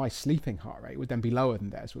asleep, and my sleeping heart rate would then be lower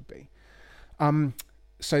than theirs would be.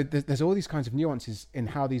 So there's all these kinds of nuances in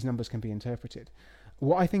how these numbers can be interpreted.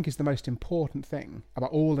 What I think is the most important thing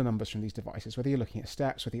about all the numbers from these devices, whether you're looking at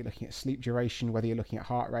steps, whether you're looking at sleep duration, whether you're looking at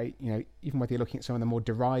heart rate, even whether you're looking at some of the more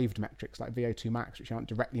derived metrics like VO2 max, which aren't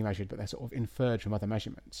directly measured, but they're sort of inferred from other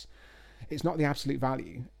measurements. It's not the absolute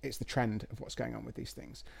value, it's the trend of what's going on with these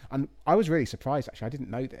things. And I was really surprised, actually, I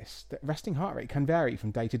didn't know this, that resting heart rate can vary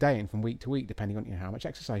from day to day and from week to week, depending on how much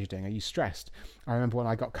exercise you're doing. Are you stressed? I remember when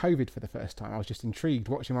I got COVID for the first time, I was just intrigued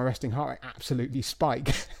watching my resting heart rate absolutely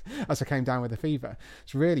spike as I came down with a fever.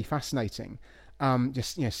 It's really fascinating.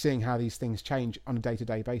 Just seeing how these things change on a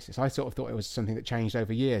day-to-day basis. I sort of thought it was something that changed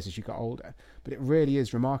over years as you got older, but it really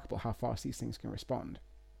is remarkable how fast these things can respond.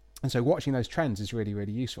 And so watching those trends is really,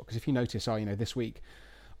 really useful, because if you notice, this week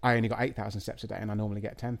I only got 8,000 steps a day and I normally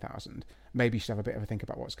get 10,000, maybe you should have a bit of a think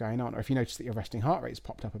about what's going on. Or if you notice that your resting heart rate's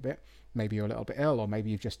popped up a bit, maybe you're a little bit ill, or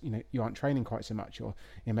maybe you've just, you aren't training quite so much, or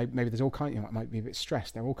maybe there's all kinds, might be a bit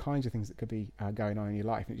stressed. There are all kinds of things that could be going on in your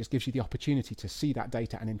life, and it just gives you the opportunity to see that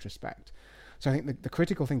data and introspect. So I think the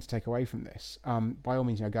critical thing to take away from this, by all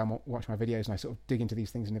means, go and watch my videos and I sort of dig into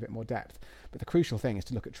these things in a bit more depth. But the crucial thing is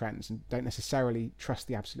to look at trends and don't necessarily trust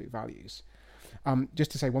the absolute values.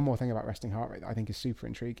 Just to say one more thing about resting heart rate that I think is super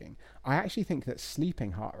intriguing. I actually think that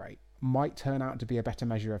sleeping heart rate might turn out to be a better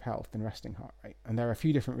measure of health than resting heart rate. And there are a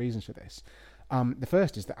few different reasons for this. The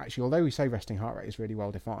first is that actually, although we say resting heart rate is really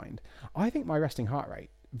well defined, I think my resting heart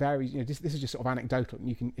rate varies. This is just sort of anecdotal. And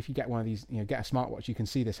you can, if you get one of these, get a smartwatch, you can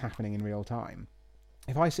see this happening in real time.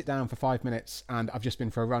 If I sit down for 5 minutes and I've just been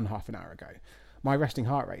for a run half an hour ago, my resting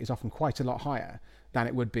heart rate is often quite a lot higher than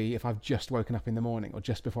it would be if I've just woken up in the morning or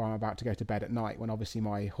just before I'm about to go to bed at night, when obviously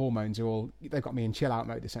my hormones are they've got me in chill out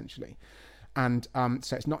mode essentially. And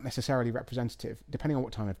so it's not necessarily representative, depending on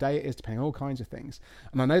what time of day it is, depending on all kinds of things.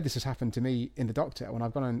 And I know this has happened to me in the doctor when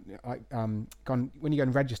I've gone when you go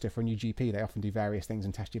and register for a new GP, they often do various things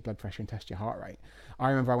and test your blood pressure and test your heart rate. I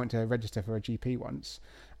remember I went to register for a GP once,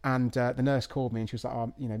 and the nurse called me and she was like,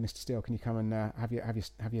 "Oh, Mr. Steele, can you come and have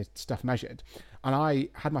your stuff measured?" And I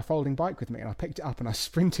had my folding bike with me, and I picked it up and I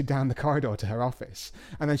sprinted down the corridor to her office.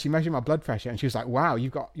 And then she measured my blood pressure, and she was like, "Wow,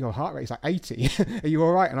 your heart rate is like 80. Are you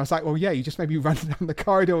all right?" And I was like, "Well, yeah, you just made me run down the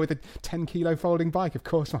corridor with a 10-kilo folding bike. Of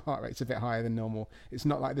course, my heart rate's a bit higher than normal. It's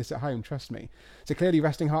not like this at home, trust me." So clearly,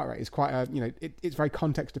 resting heart rate is quite it's very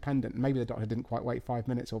context dependent. Maybe the doctor didn't quite wait 5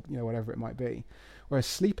 minutes, or whatever it might be. Whereas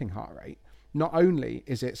sleeping heart rate, not only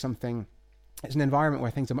is it something, it's an environment where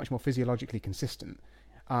things are much more physiologically consistent.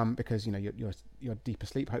 because you're deep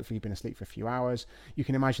asleep. Hopefully you've been asleep for a few hours. You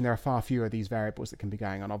can imagine there are far fewer of these variables that can be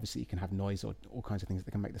going on. Obviously you can have noise or all kinds of things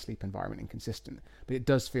that can make the sleep environment inconsistent, but it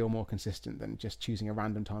does feel more consistent than just choosing a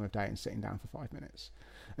random time of day and sitting down for 5 minutes.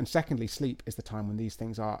 And secondly, sleep is the time when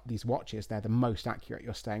these watches, they're the most accurate.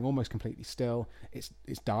 You're staying almost completely still. It's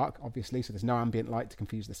dark, obviously, so there's no ambient light to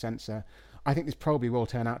confuse the sensor. I think this probably will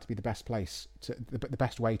turn out to be the best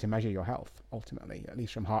best way to measure your health, ultimately, at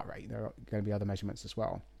least from heart rate. There are going to be other measurements as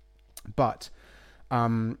well. But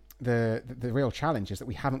the real challenge is that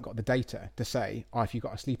we haven't got the data to say, if you've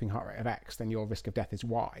got a sleeping heart rate of X, then your risk of death is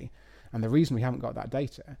Y. And the reason we haven't got that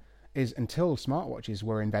data is until smartwatches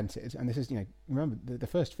were invented, and this is, remember the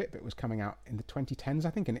first Fitbit was coming out in the 2010s, I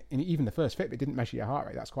think, and even the first Fitbit didn't measure your heart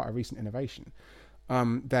rate. That's quite a recent innovation.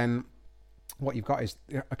 Then what you've got is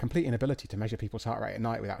a complete inability to measure people's heart rate at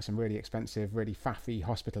night without some really expensive, really faffy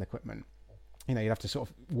hospital equipment. You'd have to sort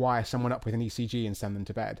of wire someone up with an ECG and send them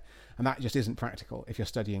to bed, and that just isn't practical if you're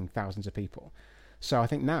studying thousands of people. So I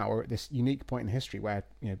think now we're at this unique point in history where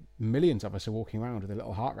millions of us are walking around with a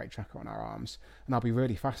little heart rate tracker on our arms, and I'll be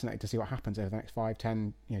really fascinated to see what happens over the next 5,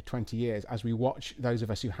 10, 20 years as we watch those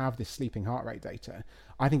of us who have this sleeping heart rate data.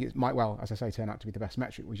 I think it might well, as I say, turn out to be the best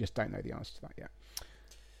metric. We just don't know the answer to that yet.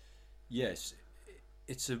 Yes,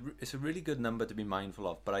 it's a really good number to be mindful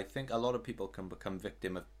of, but I think a lot of people can become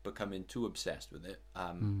victim of becoming too obsessed with it.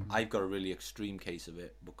 I've got a really extreme case of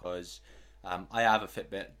it because I have a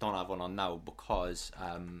Fitbit, don't have one on now because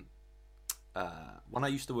when I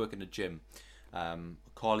used to work in a gym, a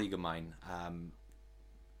colleague of mine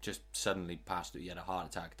just suddenly passed away. He had a heart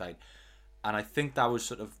attack, died, and I think that was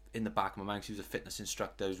sort of in the back of my mind. He was a fitness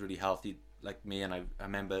instructor, he was really healthy like me, and I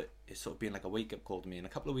remember it sort of being like a wake-up call to me. And a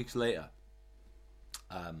couple of weeks later,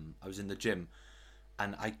 I was in the gym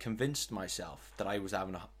and I convinced myself that I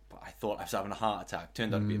thought I was having a heart attack.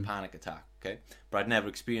 Turned out to be a panic attack, okay? But I'd never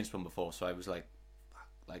experienced one before, so I was like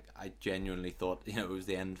I genuinely thought, it was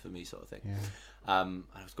the end for me, sort of thing. Yeah.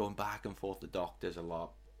 I was going back and forth to doctors a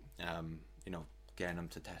lot, getting them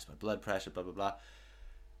to test my blood pressure, blah, blah, blah.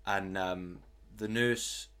 And the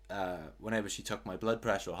nurse, whenever she took my blood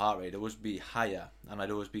pressure or heart rate, it would always be higher, and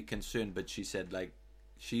I'd always be concerned, but she said,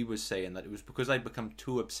 she was saying that it was because I'd become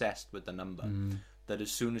too obsessed with the number that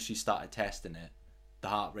as soon as she started testing it, the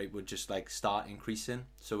heart rate would just start increasing.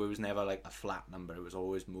 So it was never a flat number. It was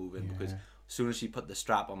always moving because as soon as she put the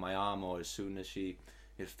strap on my arm or as soon as she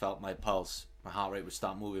felt my pulse, my heart rate would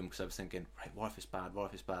start moving because I was thinking, right, what if it's bad? What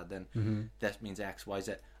if it's bad? Then that means X, Y,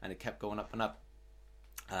 Z. And it kept going up and up.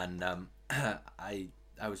 And I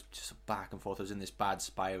was just back and forth. I was in this bad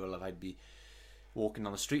spiral of I'd be walking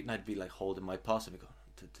on the street and I'd be holding my pulse and I'd be going,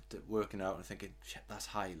 working out and thinking, shit, that's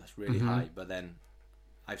high, that's really high. But then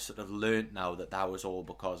I've sort of learned now that was all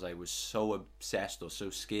because I was so obsessed or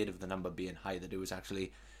so scared of the number being high that it was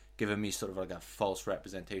actually giving me sort of a false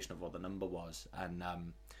representation of what the number was. And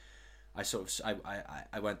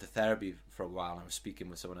I went to therapy for a while and I was speaking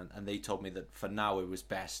with someone and they told me that for now it was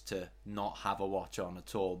best to not have a watch on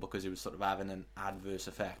at all because it was sort of having an adverse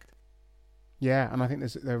effect. Yeah, and I think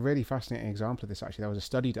there's a really fascinating example of this actually. There was a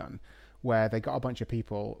study done where they got a bunch of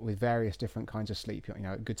people with various different kinds of sleep,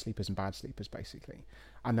 good sleepers and bad sleepers basically.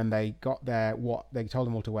 And then they got they told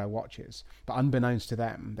them all to wear watches, but unbeknownst to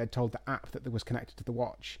them, they'd told the app that was connected to the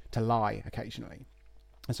watch to lie occasionally.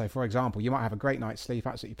 And so, for example, you might have a great night's sleep,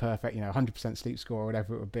 absolutely perfect, 100% sleep score or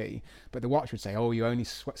whatever it would be, but the watch would say, oh, you only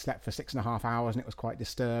slept for 6.5 hours and it was quite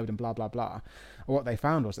disturbed and blah, blah, blah. And what they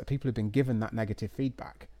found was that people who'd been given that negative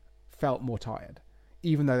feedback felt more tired,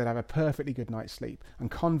 even though they'd have a perfectly good night's sleep. And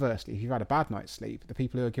conversely, if you've had a bad night's sleep, the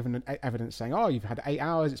people who are given evidence saying, oh, you've had 8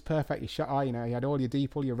 hours, it's perfect, you shut eye, you had all your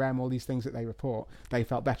deep, all your REM, all these things that they report, they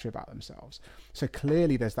felt better about themselves. So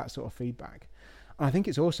clearly there's that sort of feedback. And I think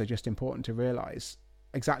it's also just important to realise,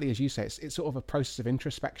 exactly as you say, it's sort of a process of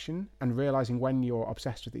introspection and realising when you're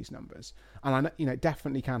obsessed with these numbers. And I know, it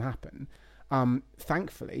definitely can happen.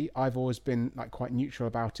 Thankfully, I've always been quite neutral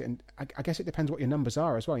about it, and I guess it depends what your numbers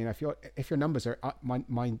are as well. If your numbers are up,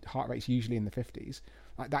 my heart rate's usually in the 50s.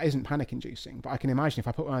 That isn't panic inducing, but I can imagine if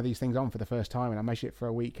I put one of these things on for the first time and I measure it for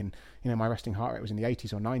a week, and my resting heart rate was in the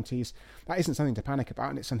 80s or 90s, that isn't something to panic about,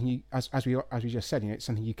 and it's something as we just said, it's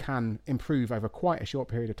something you can improve over quite a short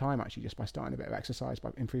period of time actually, just by starting a bit of exercise,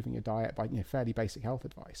 by improving your diet, by fairly basic health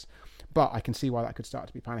advice. But I can see why that could start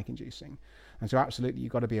to be panic inducing, and so absolutely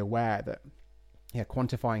you've got to be aware that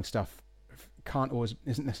quantifying stuff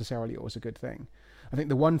isn't necessarily always a good thing. I think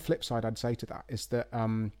the one flip side I'd say to that is that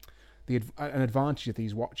an advantage of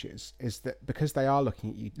these watches is that because they are looking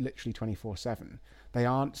at you literally 24/7, they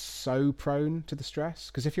aren't so prone to the stress.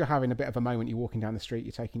 Because if you're having a bit of a moment, you're walking down the street,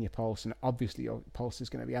 you're taking your pulse, and obviously your pulse is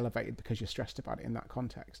going to be elevated because you're stressed about it in that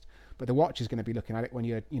context. But the watch is going to be looking at it when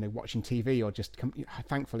you're, watching TV, or just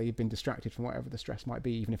thankfully you've been distracted from whatever the stress might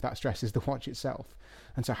be, even if that stress is the watch itself.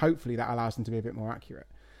 And so hopefully that allows them to be a bit more accurate.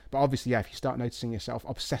 But obviously, if you start noticing yourself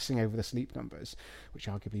obsessing over the sleep numbers, which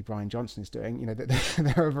arguably Bryan Johnson is doing,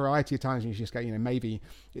 there are a variety of times when you just go, maybe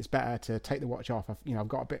it's better to take the watch off. I've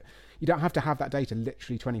got a bit. You don't have to have that data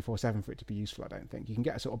literally 24/7 for it to be useful, I don't think. You can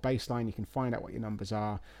get a sort of baseline, you can find out what your numbers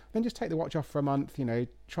are, then just take the watch off for a month,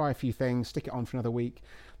 try a few things, stick it on for another week.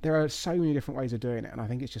 There are so many different ways of doing it, and I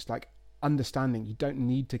think it's just like understanding you don't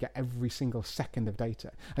need to get every single second of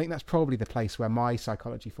data. I think that's probably the place where my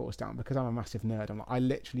psychology falls down, because I'm a massive nerd. I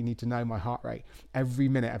literally need to know my heart rate every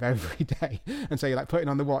minute of every day. And so you're like putting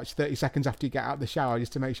on the watch 30 seconds after you get out of the shower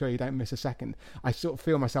just to make sure you don't miss a second. I sort of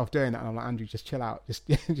feel myself doing that, and I'm like, Andrew, just chill out,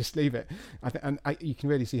 just leave it. You can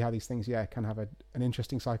really see how these things can have an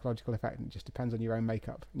interesting psychological effect, and it just depends on your own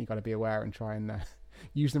makeup, and you've got to be aware and try and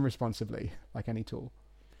use them responsibly, like any tool.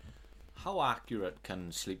 How accurate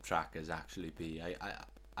can sleep trackers actually be?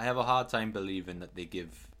 I have a hard time believing that they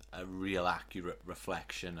give a real accurate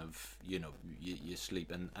reflection of your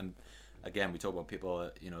sleep. And again, we talk about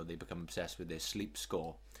people, they become obsessed with their sleep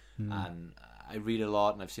score. And I read a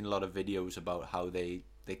lot, and I've seen a lot of videos about how they're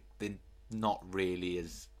not really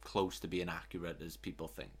as close to being accurate as people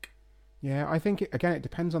think. Yeah, I think, it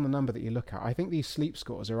depends on the number that you look at. I think these sleep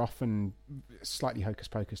scores are often slightly hocus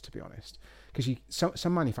pocus, to be honest, because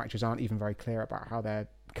some manufacturers aren't even very clear about how they're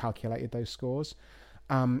calculated, those scores.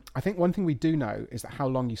 I think one thing we do know is that how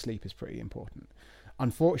long you sleep is pretty important.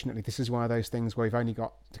 Unfortunately, this is one of those things where we've only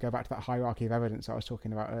got, to go back to that hierarchy of evidence I was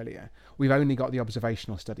talking about earlier, we've only got the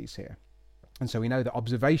observational studies here. And so we know that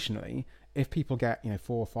observationally, if people get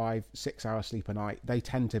 4, 5, 6 hours sleep a night, they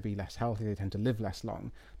tend to be less healthy, they tend to live less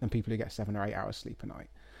long than people who get 7 or 8 hours sleep a night.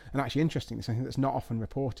 And actually, interestingly, something that's not often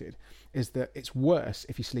reported is that it's worse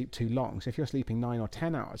if you sleep too long. So if you're sleeping 9 or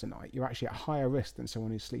 10 hours a night, you're actually at higher risk than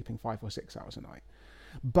someone who's sleeping 5 or 6 hours a night.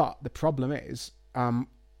 But the problem is,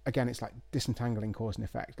 again, it's like disentangling cause and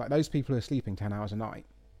effect. Like those people who are sleeping 10 hours a night,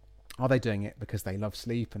 are they doing it because they love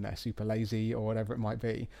sleep and they're super lazy or whatever it might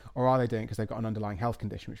be? Or are they doing it because they've got an underlying health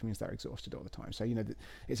condition, which means they're exhausted all the time? So,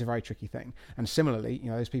 it's a very tricky thing. And similarly,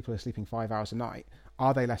 those people who are sleeping 5 hours a night,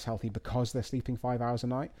 are they less healthy because they're sleeping 5 hours a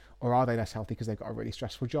night? Or are they less healthy because they've got a really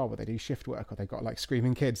stressful job, or they do shift work, or they've got like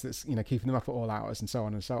screaming kids that's, keeping them up at all hours, and so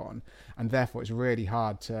on and so on. And therefore it's really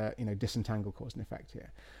hard to, disentangle cause and effect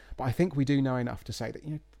here. But I think we do know enough to say that,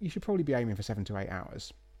 you should probably be aiming for 7 to 8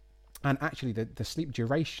 hours. And actually, the sleep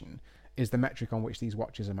duration is the metric on which these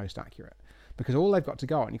watches are most accurate. Because all they've got to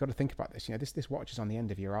go on, you've got to think about this, this watch is on the end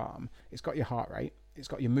of your arm. It's got your heart rate, it's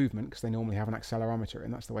got your movement, because they normally have an accelerometer,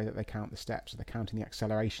 and that's the way that they count the steps. So they're counting the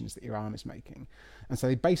accelerations that your arm is making. And so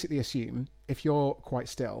they basically assume if you're quite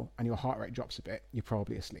still and your heart rate drops a bit, you're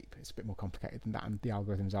probably asleep. It's a bit more complicated than that, and the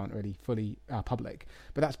algorithms aren't really fully public.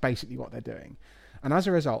 But that's basically what they're doing. And as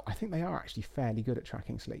a result, I think they are actually fairly good at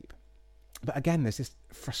tracking sleep. But again, there's this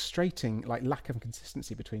frustrating lack of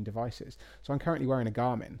consistency between devices. So I'm currently wearing a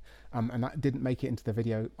Garmin, and that didn't make it into the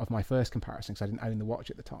video of my first comparison because I didn't own the watch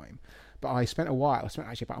at the time. But I spent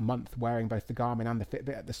actually about a month wearing both the Garmin and the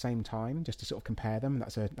Fitbit at the same time, just to sort of compare them.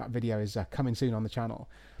 That video is coming soon on the channel.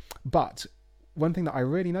 But one thing that I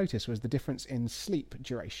really noticed was the difference in sleep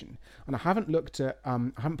duration. And I haven't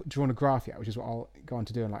drawn a graph yet, which is what I'll go on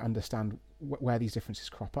to do and understand where these differences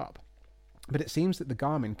crop up. But it seems that the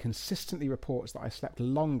Garmin consistently reports that I slept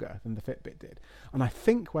longer than the Fitbit did. And I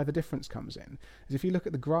think where the difference comes in is if you look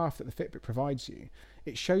at the graph that the Fitbit provides you,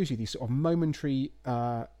 it shows you these sort of momentary,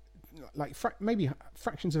 maybe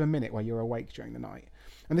fractions of a minute where you're awake during the night.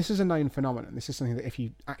 And this is a known phenomenon. This is something that if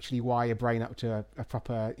you actually wire your brain up to a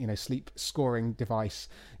proper, sleep scoring device,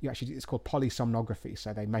 it's called polysomnography.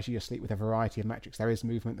 So they measure your sleep with a variety of metrics. There is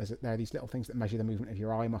movement. There are these little things that measure the movement of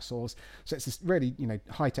your eye muscles. So it's this really,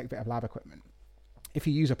 high-tech bit of lab equipment. If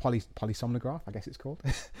you use a polysomnograph, I guess it's called,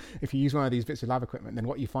 if you use one of these bits of lab equipment, then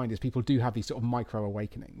what you find is people do have these sort of micro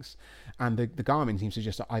awakenings. And the Garmin seems to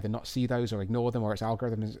just either not see those or ignore them, or its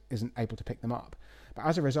algorithm isn't able to pick them up. But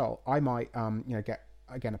as a result, I might, get,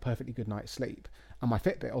 again, a perfectly good night's sleep, and my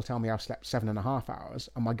Fitbit will tell me I've slept 7.5 hours,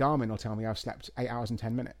 and my Garmin will tell me I've slept 8 hours and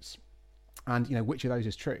 10 minutes. And, which of those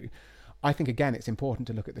is true? I think, again, it's important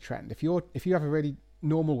to look at the trend. If you have a really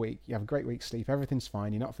normal week, you have a great week's sleep, everything's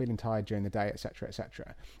fine, you're not feeling tired during the day,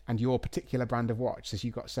 etc., and your particular brand of watch says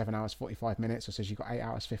you've got 7 hours 45 minutes or says you've got 8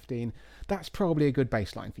 hours 15, that's probably a good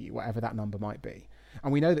baseline for you, whatever that number might be.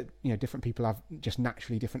 And we know that, different people have just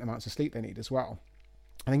naturally different amounts of sleep they need as well.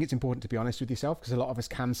 I think it's important to be honest with yourself, because a lot of us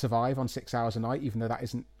can survive on 6 hours a night, even though that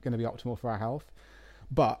isn't going to be optimal for our health.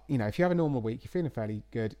 But, if you have a normal week, you're feeling fairly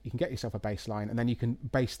good, you can get yourself a baseline, and then you can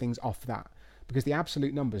base things off that. Because the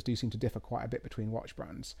absolute numbers do seem to differ quite a bit between watch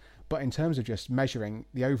brands. But in terms of just measuring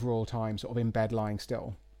the overall time sort of in bed lying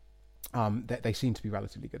still, they seem to be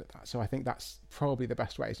relatively good at that. So I think that's probably the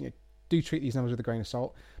best way. Do treat these numbers with a grain of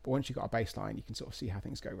salt, but once you've got a baseline, you can sort of see how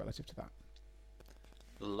things go relative to that.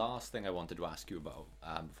 The last thing I wanted to ask you about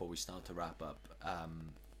before we start to wrap up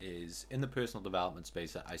is in the personal development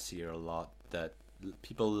space. I see here a lot that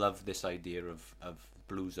people love this idea of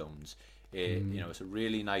blue zones. It's a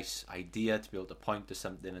really nice idea to be able to point to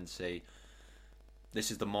something and say,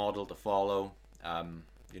 this is the model to follow.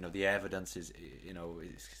 The evidence is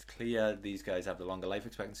clear. These guys have the longer life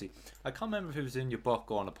expectancy. I can't remember if it was in your book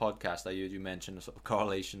or on a podcast. I heard you mention a sort of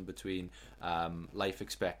correlation between life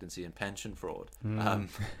expectancy and pension fraud.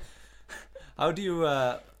 How do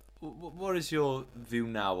you? What is your view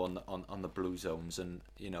now on the blue zones? And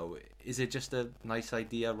is it just a nice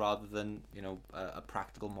idea rather than a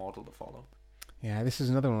practical model to follow? Yeah, this is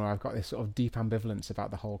another one where I've got this sort of deep ambivalence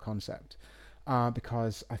about the whole concept.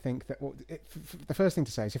 Because I think that the first thing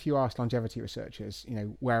to say is, if you ask longevity researchers,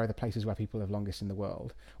 where are the places where people live longest in the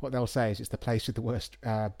world, what they'll say is it's the place with the worst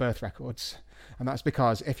birth records. And that's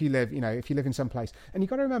because if you live in some place, and you've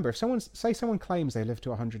got to remember, if someone claims they live to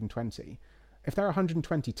 120, if they're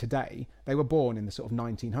 120 today, they were born in the sort of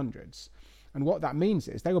 1900s. And what that means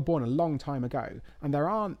is they were born a long time ago, and there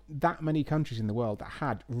aren't that many countries in the world that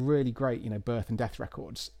had really great, birth and death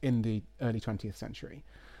records in the early 20th century.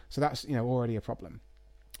 So that's, already a problem.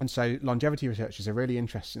 And so longevity researchers are really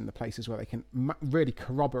interested in the places where they can really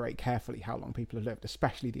corroborate carefully how long people have lived,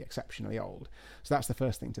 especially the exceptionally old. So that's the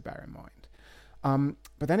first thing to bear in mind.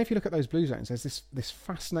 But then if you look at those blue zones, there's this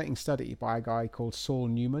fascinating study by a guy called Saul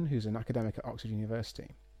Newman, who's an academic at Oxford University.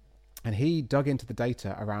 And he dug into the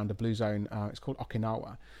data around a blue zone. It's called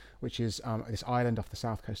Okinawa, which is this island off the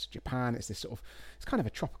south coast of Japan. It's kind of a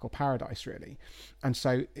tropical paradise, really. And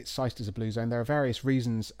so it's cited as a blue zone. There are various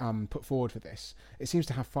reasons put forward for this. It seems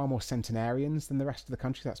to have far more centenarians than the rest of the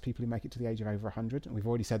country. That's people who make it to the age of over 100. And we've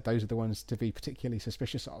already said those are the ones to be particularly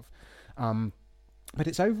suspicious of. But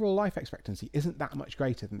its overall life expectancy isn't that much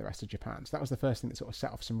greater than the rest of Japan. So that was the first thing that sort of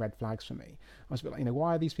set off some red flags for me. I was a bit like,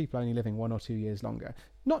 why are these people only living 1 or 2 years longer?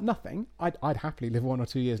 Not nothing. I'd happily live 1 or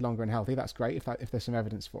 2 years longer and healthy. That's great if there's some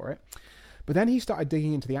evidence for it. But then he started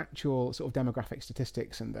digging into the actual sort of demographic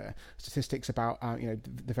statistics and the statistics about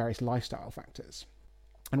the various lifestyle factors.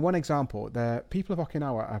 And one example, the people of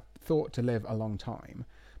Okinawa are thought to live a long time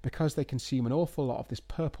because they consume an awful lot of this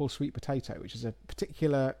purple sweet potato, which is a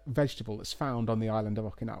particular vegetable that's found on the island of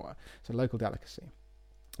Okinawa. It's a local delicacy.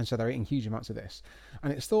 And so they're eating huge amounts of this.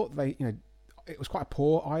 And it's thought it was quite a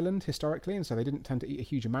poor island historically, and so they didn't tend to eat a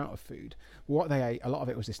huge amount of food. What they ate, a lot of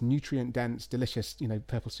it was this nutrient-dense, delicious,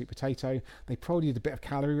 purple sweet potato. They probably did a bit of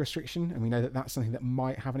calorie restriction, and we know that that's something that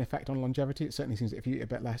might have an effect on longevity. It certainly seems that if you eat a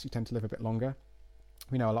bit less, you tend to live a bit longer.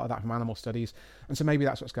 We know a lot of that from animal studies, and so maybe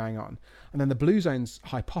that's what's going on. And then the blue zones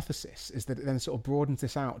hypothesis is that it then sort of broadens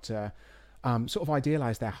this out to sort of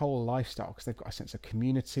idealize their whole lifestyle, because they've got a sense of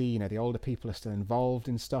community. The older people are still involved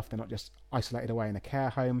in stuff. They're not just isolated away in a care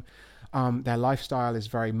home. Their lifestyle is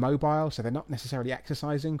very mobile, so they're not necessarily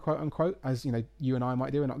exercising, quote unquote, as you and I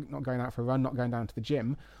might do, and not going out for a run, not going down to the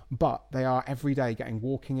gym, but they are every day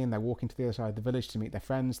walking in. They're walking to the other side of the village to meet their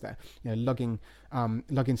friends. They're lugging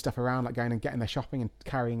stuff around, like going and getting their shopping and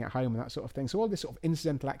carrying it home and that sort of thing. So all this sort of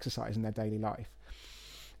incidental exercise in their daily life.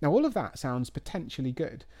 Now all of that sounds potentially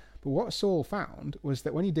good. But what Saul found was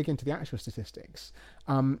that when you dig into the actual statistics,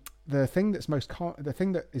 the thing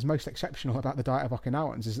that is most exceptional about the diet of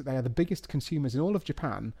Okinawans is that they are the biggest consumers in all of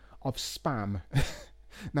Japan of spam.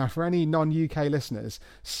 Now, for any non-UK listeners,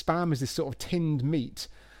 spam is this sort of tinned meat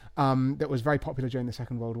that was very popular during the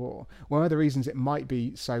Second World War. One of the reasons it might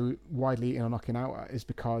be so widely eaten on Okinawa is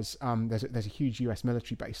because there's a huge US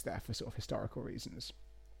military base there for sort of historical reasons.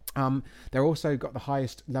 They're also got the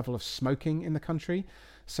highest level of smoking in the country.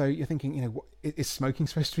 So you're thinking, is smoking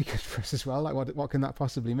supposed to be good for us as well? Like, what can that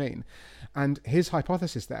possibly mean? And his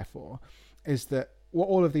hypothesis, therefore, is that what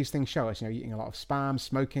all of these things show us, eating a lot of spam,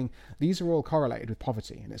 smoking, these are all correlated with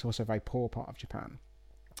poverty, and it's also a very poor part of Japan.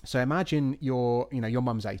 So imagine your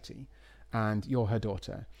mum's 80, and you're her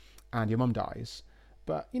daughter, and your mum dies,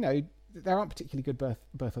 but there aren't particularly good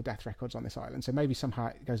birth or death records on this island, so maybe somehow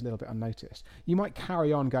it goes a little bit unnoticed. You might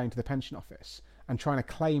carry on going to the pension office and trying to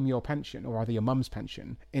claim your pension, or rather your mum's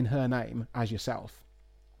pension, in her name as yourself.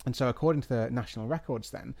 And so according to the national records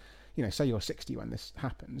then, say you're 60 when this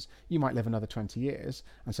happens, you might live another 20 years,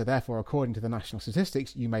 and so therefore, according to the national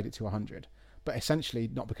statistics, you made it to 100. But essentially,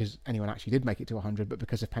 not because anyone actually did make it to 100, but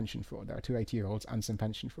because of pension fraud. There are two 80-year-olds and some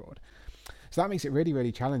pension fraud. So that makes it really,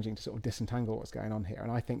 really challenging to sort of disentangle what's going on here.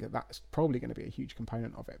 And I think that that's probably going to be a huge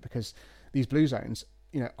component of it, because these blue zones,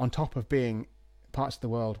 on top of being parts of the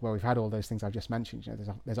world where we've had all those things I've just mentioned,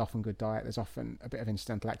 there's often good diet, there's often a bit of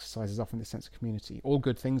incidental exercise, there's often this sense of community, all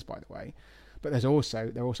good things, by the way. But there are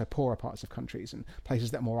also poorer parts of countries and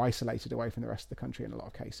places that are more isolated away from the rest of the country in a lot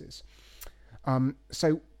of cases.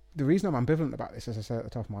 So the reason I'm ambivalent about this, as I said at the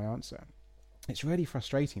top of my answer, it's really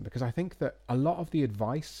frustrating because I think that a lot of the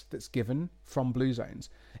advice that's given from blue zones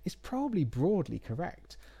is probably broadly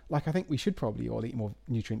correct. Like, I think we should probably all eat more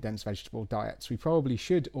nutrient-dense vegetable diets. We probably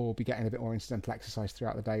should all be getting a bit more incidental exercise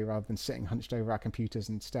throughout the day rather than sitting hunched over our computers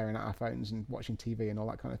and staring at our phones and watching TV and all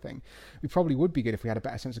that kind of thing. We probably would be good if we had a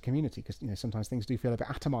better sense of community, because sometimes things do feel a bit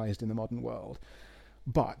atomized in the modern world.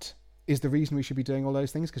 But is the reason we should be doing all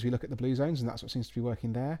those things because we look at the blue zones and that's what seems to be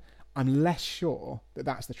working there? I'm less sure that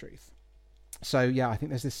that's the truth. So yeah, I think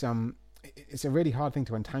there's this it's a really hard thing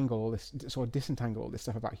to disentangle all this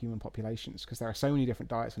stuff about human populations, because there are so many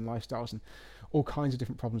different diets and lifestyles and all kinds of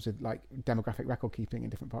different problems with like demographic record keeping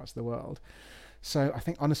in different parts of the world. So I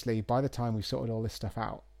think honestly, by the time we've sorted all this stuff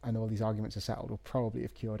out and all these arguments are settled, we'll probably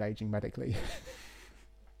have cured aging medically.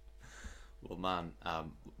 Well, man,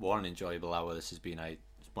 what an enjoyable hour this has been.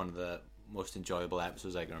 It's one of the most enjoyable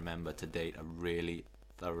episodes I can remember to date. I really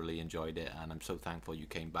thoroughly enjoyed it, and I'm so thankful you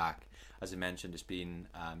came back. As I mentioned, it's been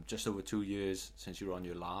just over 2 years since you were on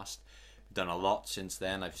your last. You've done a lot since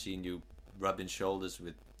then. I've seen you rubbing shoulders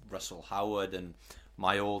with Russell Howard and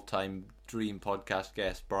my all-time dream podcast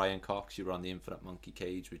guest, Bryan Cox. You were on the Infinite Monkey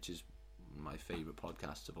Cage, which is my favourite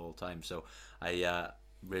podcast of all time. So I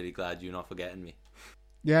really glad you're not forgetting me.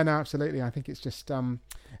 Yeah, no, absolutely. I think it's just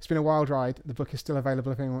it's been a wild ride. The book is still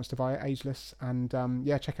available if anyone wants to buy it, ageless. And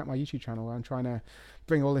check out my YouTube channel where I'm trying to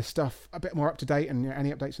bring all this stuff a bit more up to date, and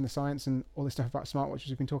any updates in the science and all this stuff about smartwatches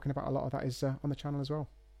we've been talking about. A lot of that is on the channel as well.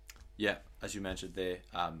 Yeah, as you mentioned there,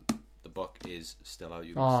 the book is still out.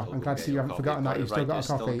 I'm glad to see you haven't forgotten that. You've still got a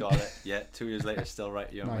copy. Still got it. Yeah, 2 years later, still right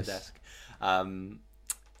here on my desk. I'll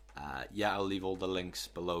leave all the links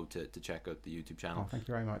below to check out the YouTube channel. Oh, thank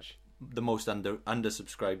you very much. The most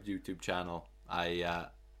undersubscribed YouTube channel.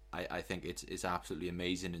 I think it's absolutely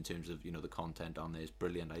amazing in terms of the content on there is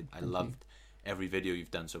brilliant. I loved every video you've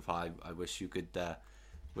done so far. I wish you could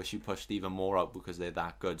wish you pushed even more out because they're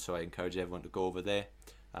that good. So I encourage everyone to go over there.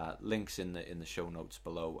 Links in the show notes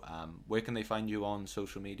below. Where can they find you on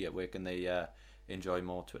social media? Where can they enjoy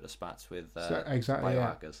more Twitter spats with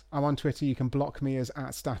biohackers? I'm on Twitter. You can block me as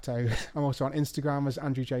 @Stato. I'm also on Instagram as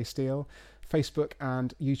Andrew J. Steele. Facebook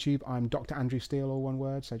and YouTube, I'm Dr. Andrew Steele, all one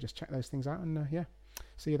word. So just check those things out and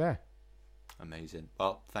see you there. Amazing.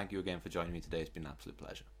 Well, thank you again for joining me today. It's been an absolute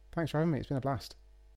pleasure. Thanks for having me. It's been a blast.